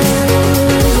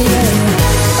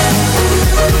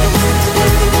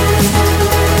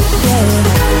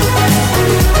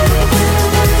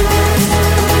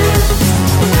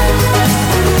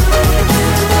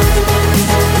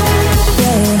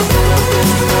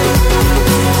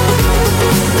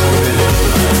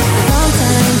 Long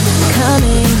time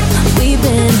coming, we've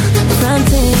been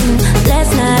fronting.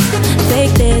 Let's not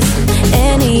fake this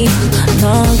any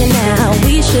longer now.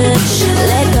 We should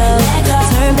let go,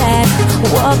 turn back,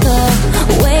 walk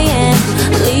away and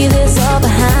leave this all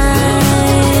behind.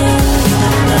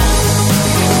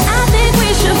 I think we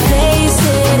should face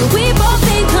it. We both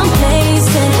been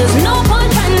complacent. There's no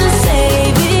point trying to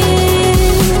save it.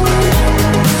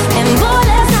 And boy,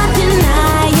 let's not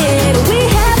deny it. We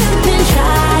haven't been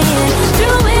trying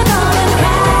through it all the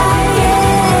crying.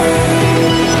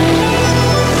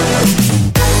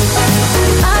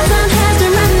 Our time has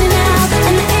been running out,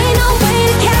 and there ain't no way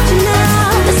to catch it now.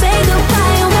 Let's say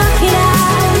goodbye and walk it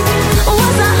out.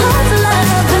 What's our heart to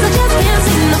love? 'Cause I just can't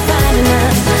seem to find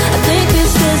enough. I think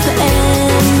this is the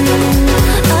end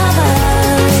of us.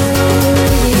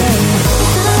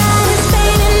 The light is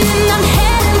fading and I'm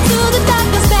heading to the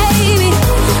darkness, baby.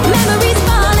 Memories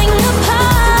falling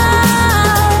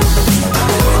apart.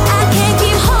 I can't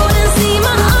keep holding, see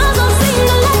my arms don't seem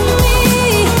to let me.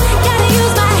 Gotta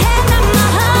use my head, not my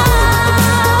heart.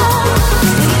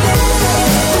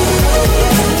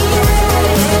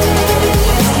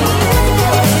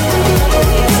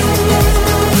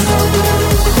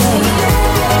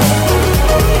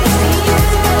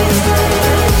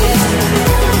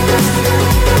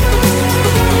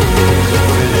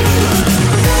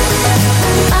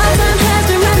 Our time has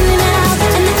been running out,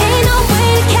 and there ain't no way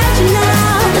to catch it now.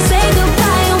 Let's say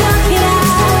goodbye and walk it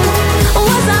out.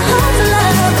 What's our heart to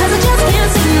love? 'Cause I just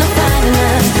can't seem to find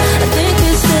enough. I think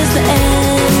this is the end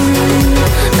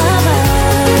of us.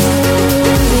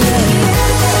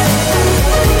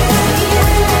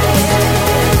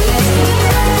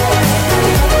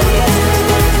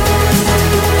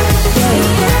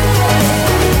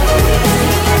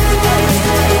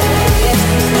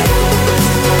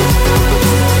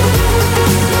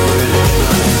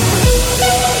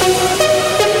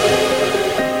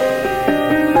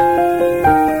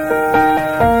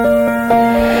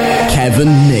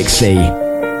 Kevin Nixxi.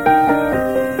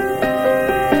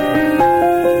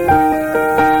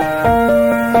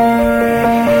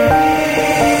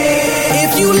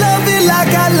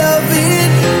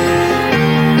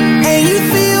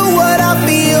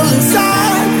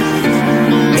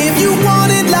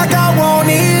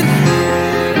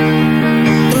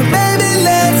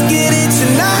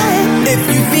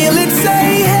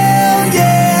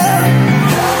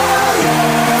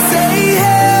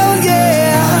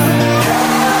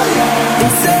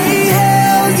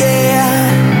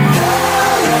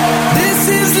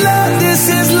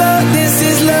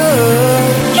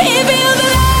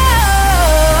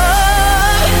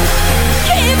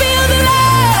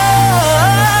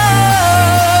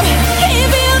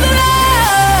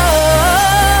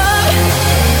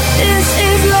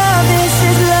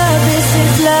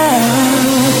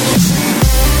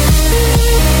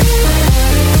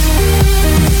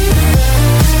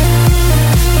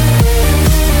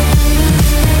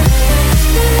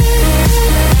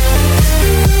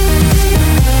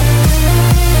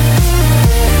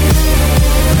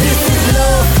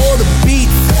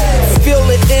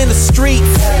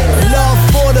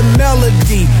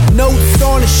 melody, notes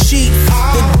on a sheet.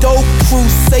 The dope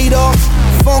crusader,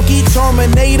 funky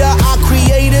Terminator. I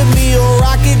created me a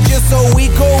rocket just so we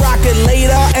could rock it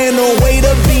later. And the way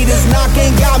the beat is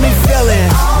knocking got me feeling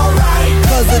alright.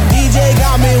 Cause the DJ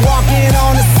got me walking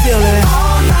on the ceiling.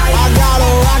 I got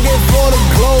a rocket for the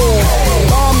globe,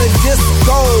 bomb the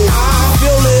disco.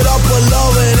 Fill it up with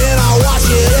love and then I watch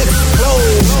it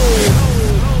explode.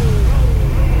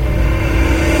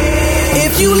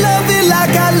 If you love it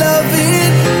like I love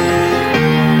it,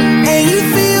 and you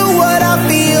feel what I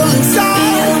feel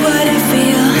inside,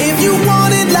 if you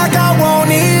want it like I want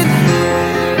it,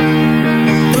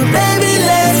 then baby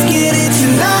let's get it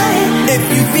tonight. If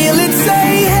you feel it,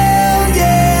 say hell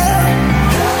yeah.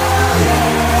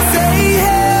 Say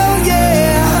hell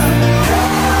yeah.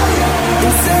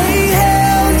 And say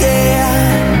hell yeah.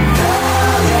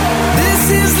 This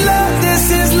is love, this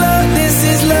is love, this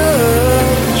is love.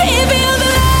 Can you feel the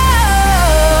love?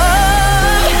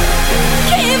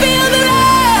 Can you feel the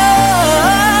love?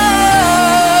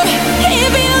 Can you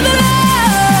feel the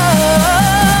love?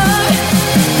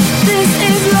 This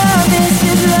is love, this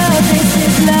is love, this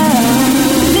is love.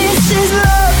 This is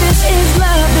love, this is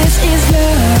love, this is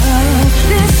love.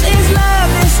 This is love,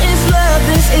 this is love,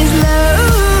 this is love.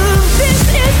 This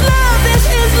is love, this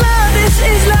is love, this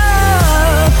is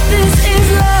love. This is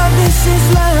love, this is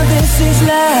love, this is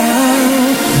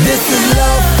love. This is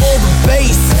love for the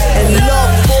bass and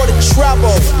love for the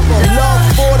treble, love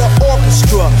for the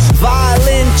orchestra,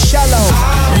 violin, cello,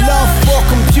 love for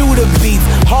computer beats,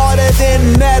 harder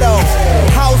than metal,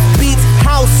 house beats,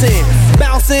 housing,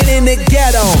 bouncing in the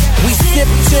ghetto. We sip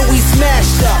till we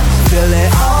smashed up,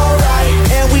 feeling alright,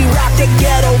 and we rock the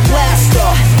ghetto blaster,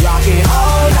 rocking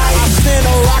all night. I send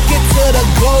a rocket to the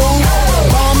globe,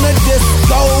 bomb the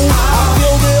disco. I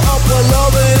filled it up with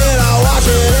love and then I watch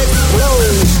it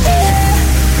explode.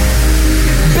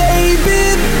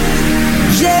 Baby,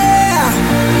 yeah,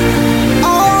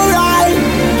 alright,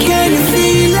 can you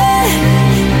feel it?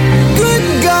 Good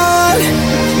God,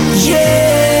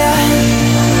 yeah,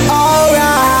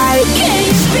 alright. Can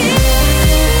you feel the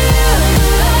love?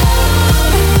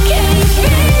 Can you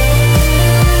feel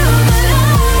the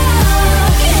love?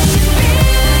 Can you feel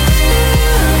the love?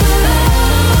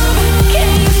 Can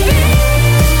you feel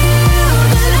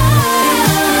the love?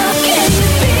 Can you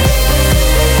feel the love?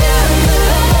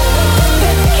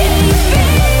 Can you feel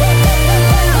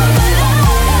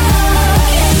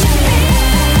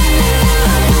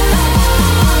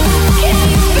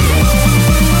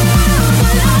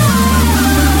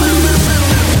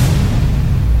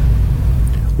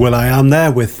Well, I am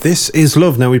there with This Is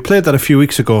Love. Now, we played that a few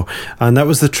weeks ago, and that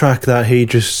was the track that he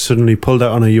just suddenly pulled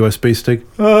out on a USB stick.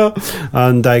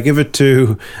 And I give it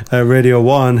to Radio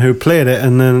 1, who played it,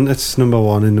 and then it's number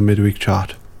 1 in the midweek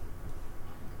chart.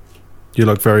 You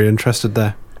look very interested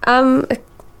there. I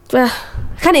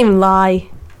can't even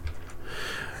lie.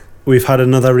 We've had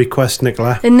another request,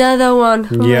 Nicola. Another one.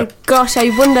 Oh Yep. my gosh, I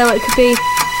wonder what it could be.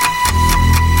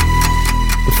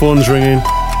 The phone's ringing.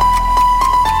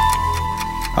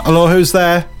 Hello, who's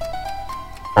there?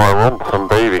 I want some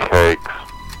baby cakes.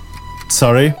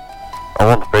 Sorry? I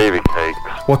want baby cakes.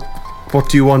 What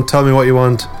do you want? Tell me what you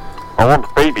want. I want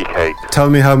baby cakes. Tell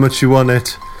me how much you want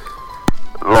it.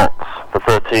 Lots, for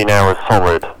 13 hours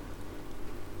solid.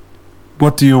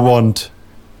 What do you want?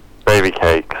 Baby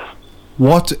cakes.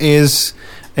 What is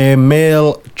a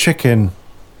male chicken?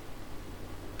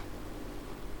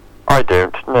 I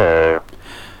don't know.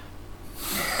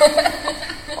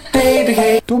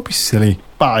 Don't be silly.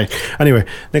 Bye. Anyway,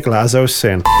 Nicola, as I was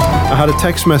saying, I had a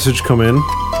text message come in,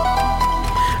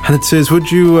 and it says,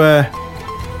 would you...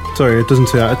 sorry, it doesn't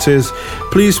say that. It says,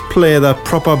 please play the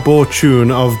proper bow tune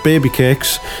of Baby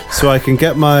Cakes so I can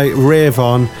get my rave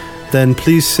on, then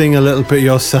please sing a little bit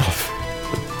yourself.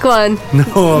 Go on.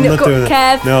 No, I'm not doing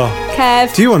Kev, it. No.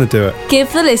 Kev. Do you want to do it?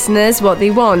 Give the listeners what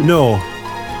they want. No.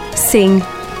 Sing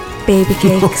Baby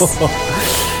Cakes.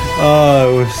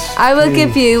 I will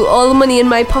give you all the money in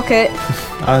my pocket.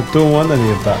 I don't want any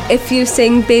of that. If you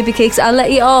sing Baby Cakes, I'll let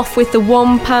you off with the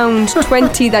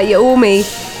 £1.20 that you owe me.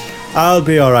 I'll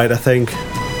be alright, I think.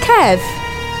 Kev.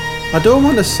 I don't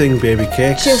want to sing Baby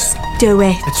Cakes. Just do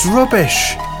it. It's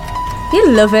rubbish.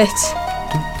 You love it.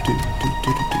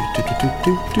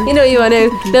 You know you want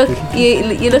to. Look,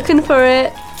 you're looking for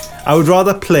it. I would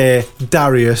rather play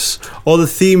Darius or the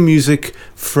theme music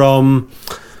from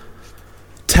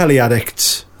Telly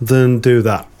Addicts than do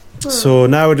that. So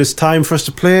now it is time for us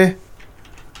to play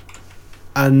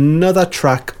another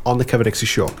track on the Kevin Nixxi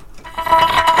Show.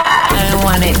 I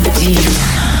want it deep.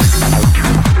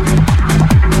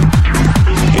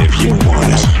 If you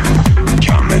want it,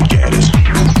 come and get it.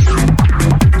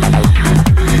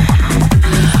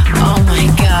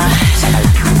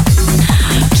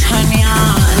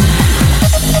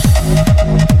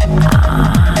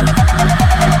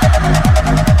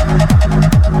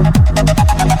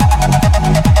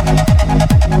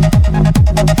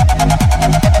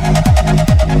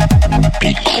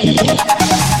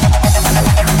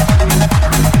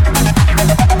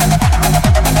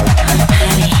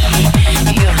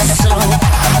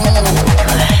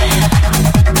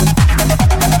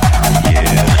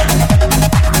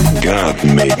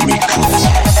 God made me cool.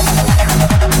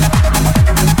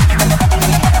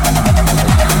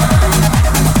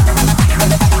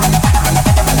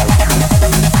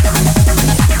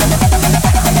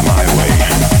 My way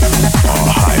or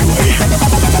highway.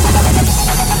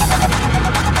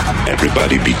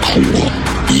 Everybody be cool.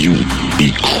 You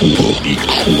be cool. Be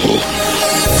cool.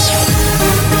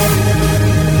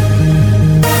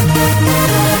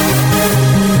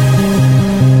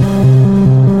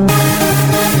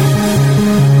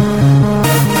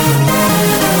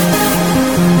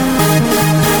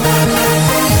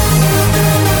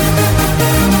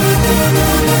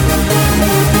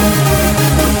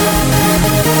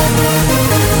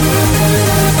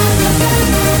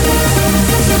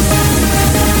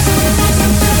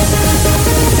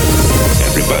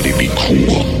 Everybody be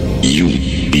cool. You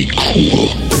be cool.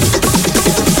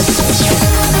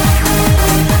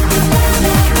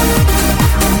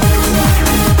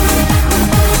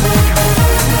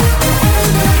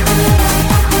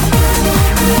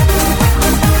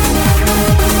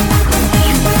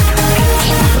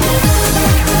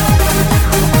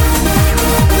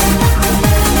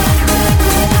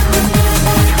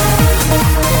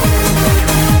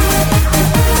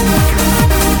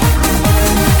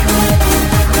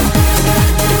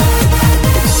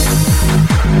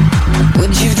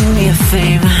 Would you do me a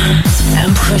favor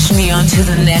and push me on to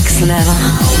the next level?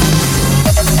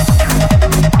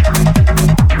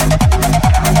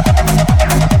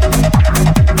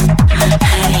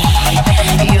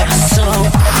 Hey, you're so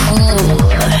cool.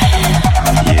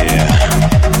 Yeah.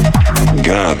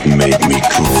 God made me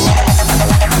cool.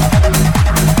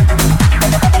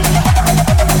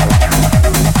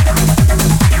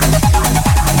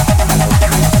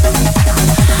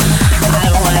 I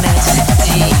want it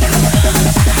deep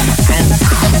and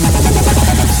cool.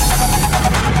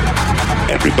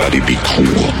 Everybody be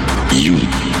cool. You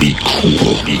be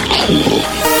cool. Be cool.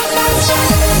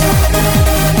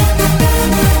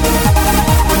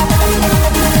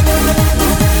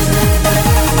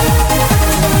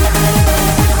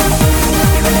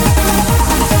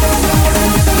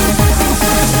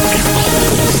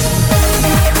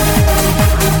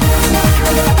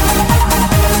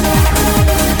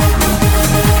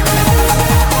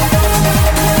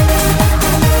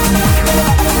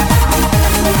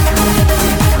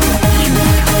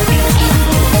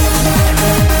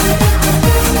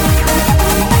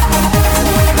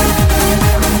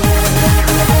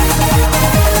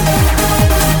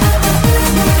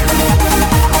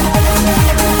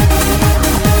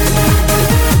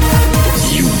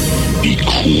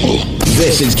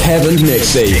 This is Kevin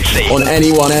Nixxi on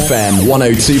Anyone FM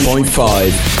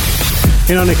 102.5.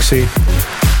 You know, Nixxi,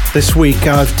 this week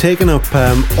I've taken up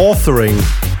authoring.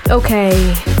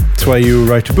 Okay. It's where you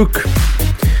write a book.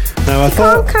 Now I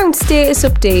Can't count status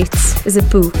updates as a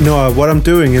book. No, what I'm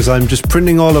doing is I'm just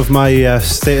printing all of my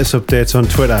status updates on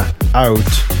Twitter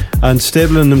out and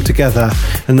stapling them together,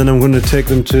 and then I'm going to take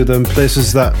them to the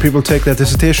places that people take their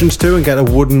dissertations to and get a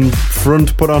wooden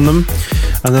front put on them,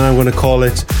 and then I'm going to call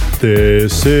it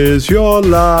This Is Your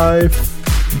Life.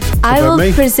 I About will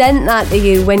me. present that to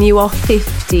you when you are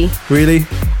 50. Really?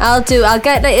 I'll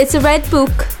get it's a red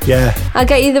book. Yeah. I'll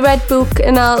get you the red book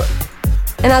and I'll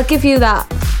give you that.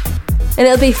 And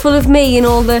it'll be full of me and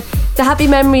all the happy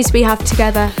memories we have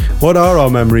together. What are our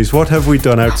memories? What have we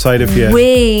done outside of here?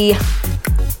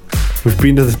 We've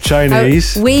been to the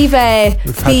Chinese. We've had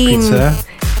been pizza.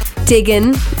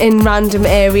 digging in random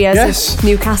areas of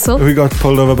Newcastle. We got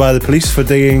pulled over by the police for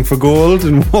digging for gold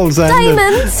in Wall's End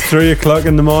Diamonds! at 3 o'clock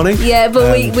in the morning. Yeah,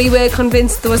 but we were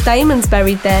convinced there was diamonds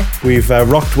buried there. We've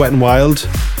rocked Wet and Wild.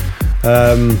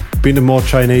 Been to more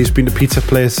Chinese, been to pizza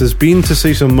places, been to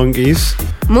see some monkeys.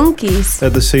 Monkeys?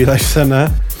 At the Sea Life Centre.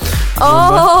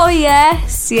 Oh,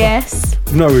 yes.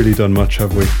 We've not really done much,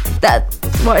 have we?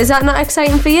 Is that not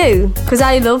exciting for you? Because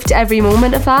I loved every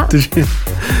moment of that. Did you?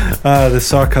 The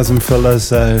sarcasm filters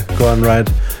go on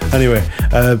red. Anyway,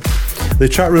 the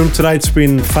chat room tonight's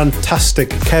been fantastic.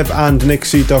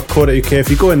 kevandnixxi.co.uk. If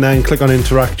you go in there and click on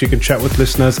interact, you can chat with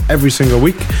listeners every single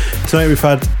week. Tonight we've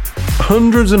had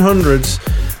hundreds and hundreds,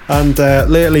 and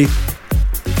lately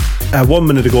 1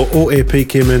 minute ago OAP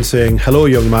came in saying, hello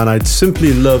young man, I'd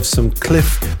simply love some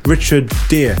Cliff Richard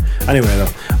Deer. Anyway though,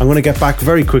 I'm going to get back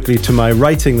very quickly to my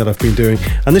writing that I've been doing,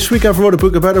 and this week I've wrote a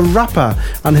book about a rapper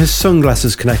and his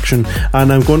sunglasses connection,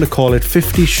 and I'm going to call it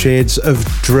 50 Shades of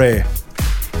Dre.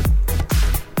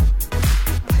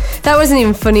 That wasn't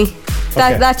even funny.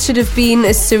 Okay. That should have been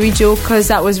a Surrey joke, because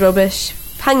that was rubbish.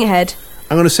 Hang your head.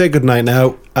 I'm going to say goodnight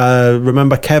now.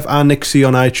 Remember, Kev and Nixxi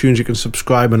on iTunes. You can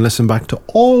subscribe and listen back to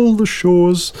all the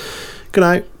shows. Good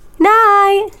night.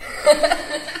 Night.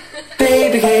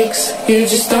 Baby cakes, you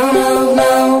just don't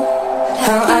know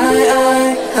how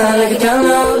I like it down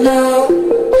low.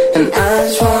 And I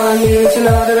just want you to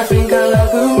know that I think I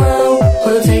love you well.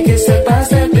 We'll take it step by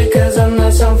step because I'm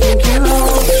not something you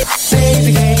own.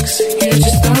 Baby cakes, you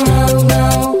just don't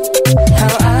know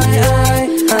how I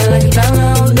like it down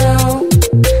low.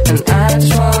 And I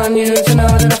just want you to know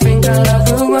that I think I love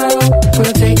you well.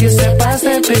 We'll take it step by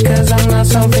step because I'm not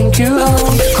something you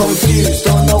own. Confused,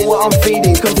 don't know what I'm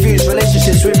feeling. Confused,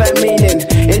 relationships without meaning.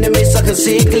 In the midst I can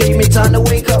see it gleaming. Time to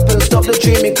wake up and stop the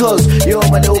dreaming. Cause you're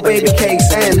my little baby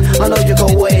cakes. And I know you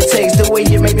got what it takes. The way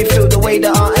you make me feel, the way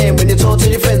that I am. When you talk to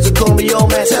your friends and call me your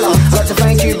man. Tell her, I'd like to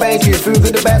thank you. Through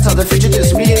good and bad times, the future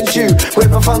just me and you.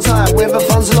 Whether fun's high, whether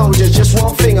fun's low. Just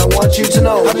one thing I want you to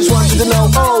know. I just want you to know,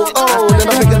 oh. Then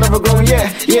I think I'll never grow, yeah.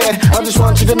 I just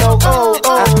want you to know, oh.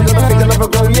 Then I think I'll never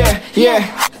grow, yeah.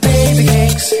 Baby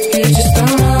cakes, you just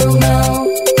don't know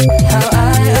how I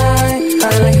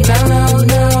like it down low.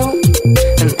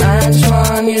 And I just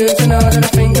want you to know that I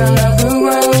think I love you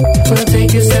well. We'll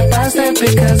take it step by step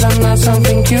because I'm not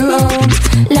something you own.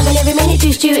 Loving every minute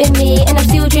just you and me, and I'm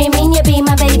still dreaming you'll be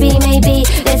my baby. Maybe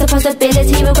there's a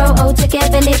possibility we'll grow old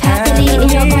together, live happily in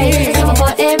your brain. It's common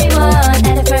for everyone.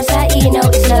 At the first sight, you know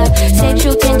it's love.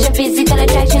 Sexual tension, physical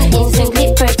attraction, instant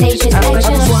click, flirtatious action. I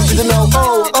just want you to know, oh.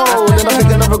 Then I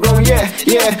think I'll never grow, yeah.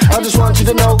 I just want you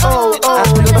to know, oh.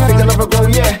 Then I think I'll never grow,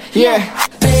 yeah.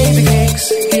 Baby cakes,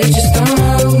 you just don't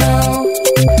know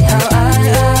how I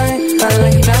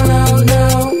like it down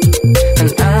low. And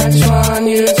I just want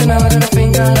you to know that I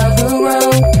think I love you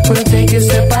well. We'll take it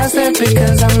step by step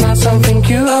because I'm not something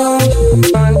you own. No,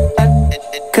 I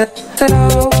like it down.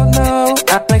 No, I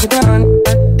like it down.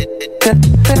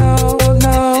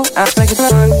 No, I like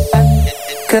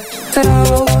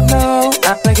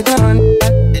it down.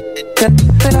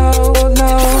 No,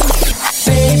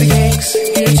 baby cakes,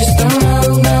 you just don't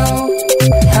know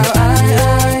how I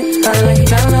like it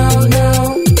down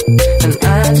low. And I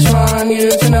just want you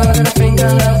to know that I think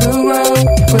I love you well.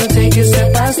 We'll take it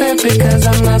step by step because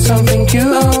I'm not something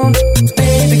you own.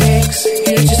 Baby cakes,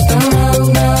 you just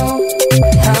don't know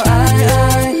how I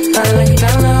like it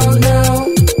down low.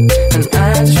 And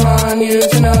I just want you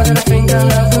to know that I think I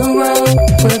love you well.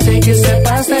 We'll take it step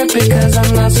by step because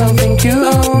I'm not something you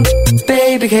own.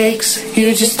 Baby cakes,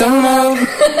 you just don't know.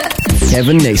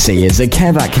 Kevin Nixxi is a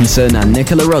Kev Atkinson and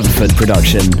Nicola Rutherford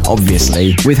production,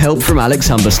 obviously, with help from Alex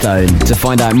Humberstone. To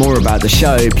find out more about the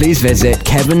show, please visit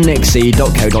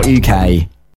kevinnixxi.co.uk.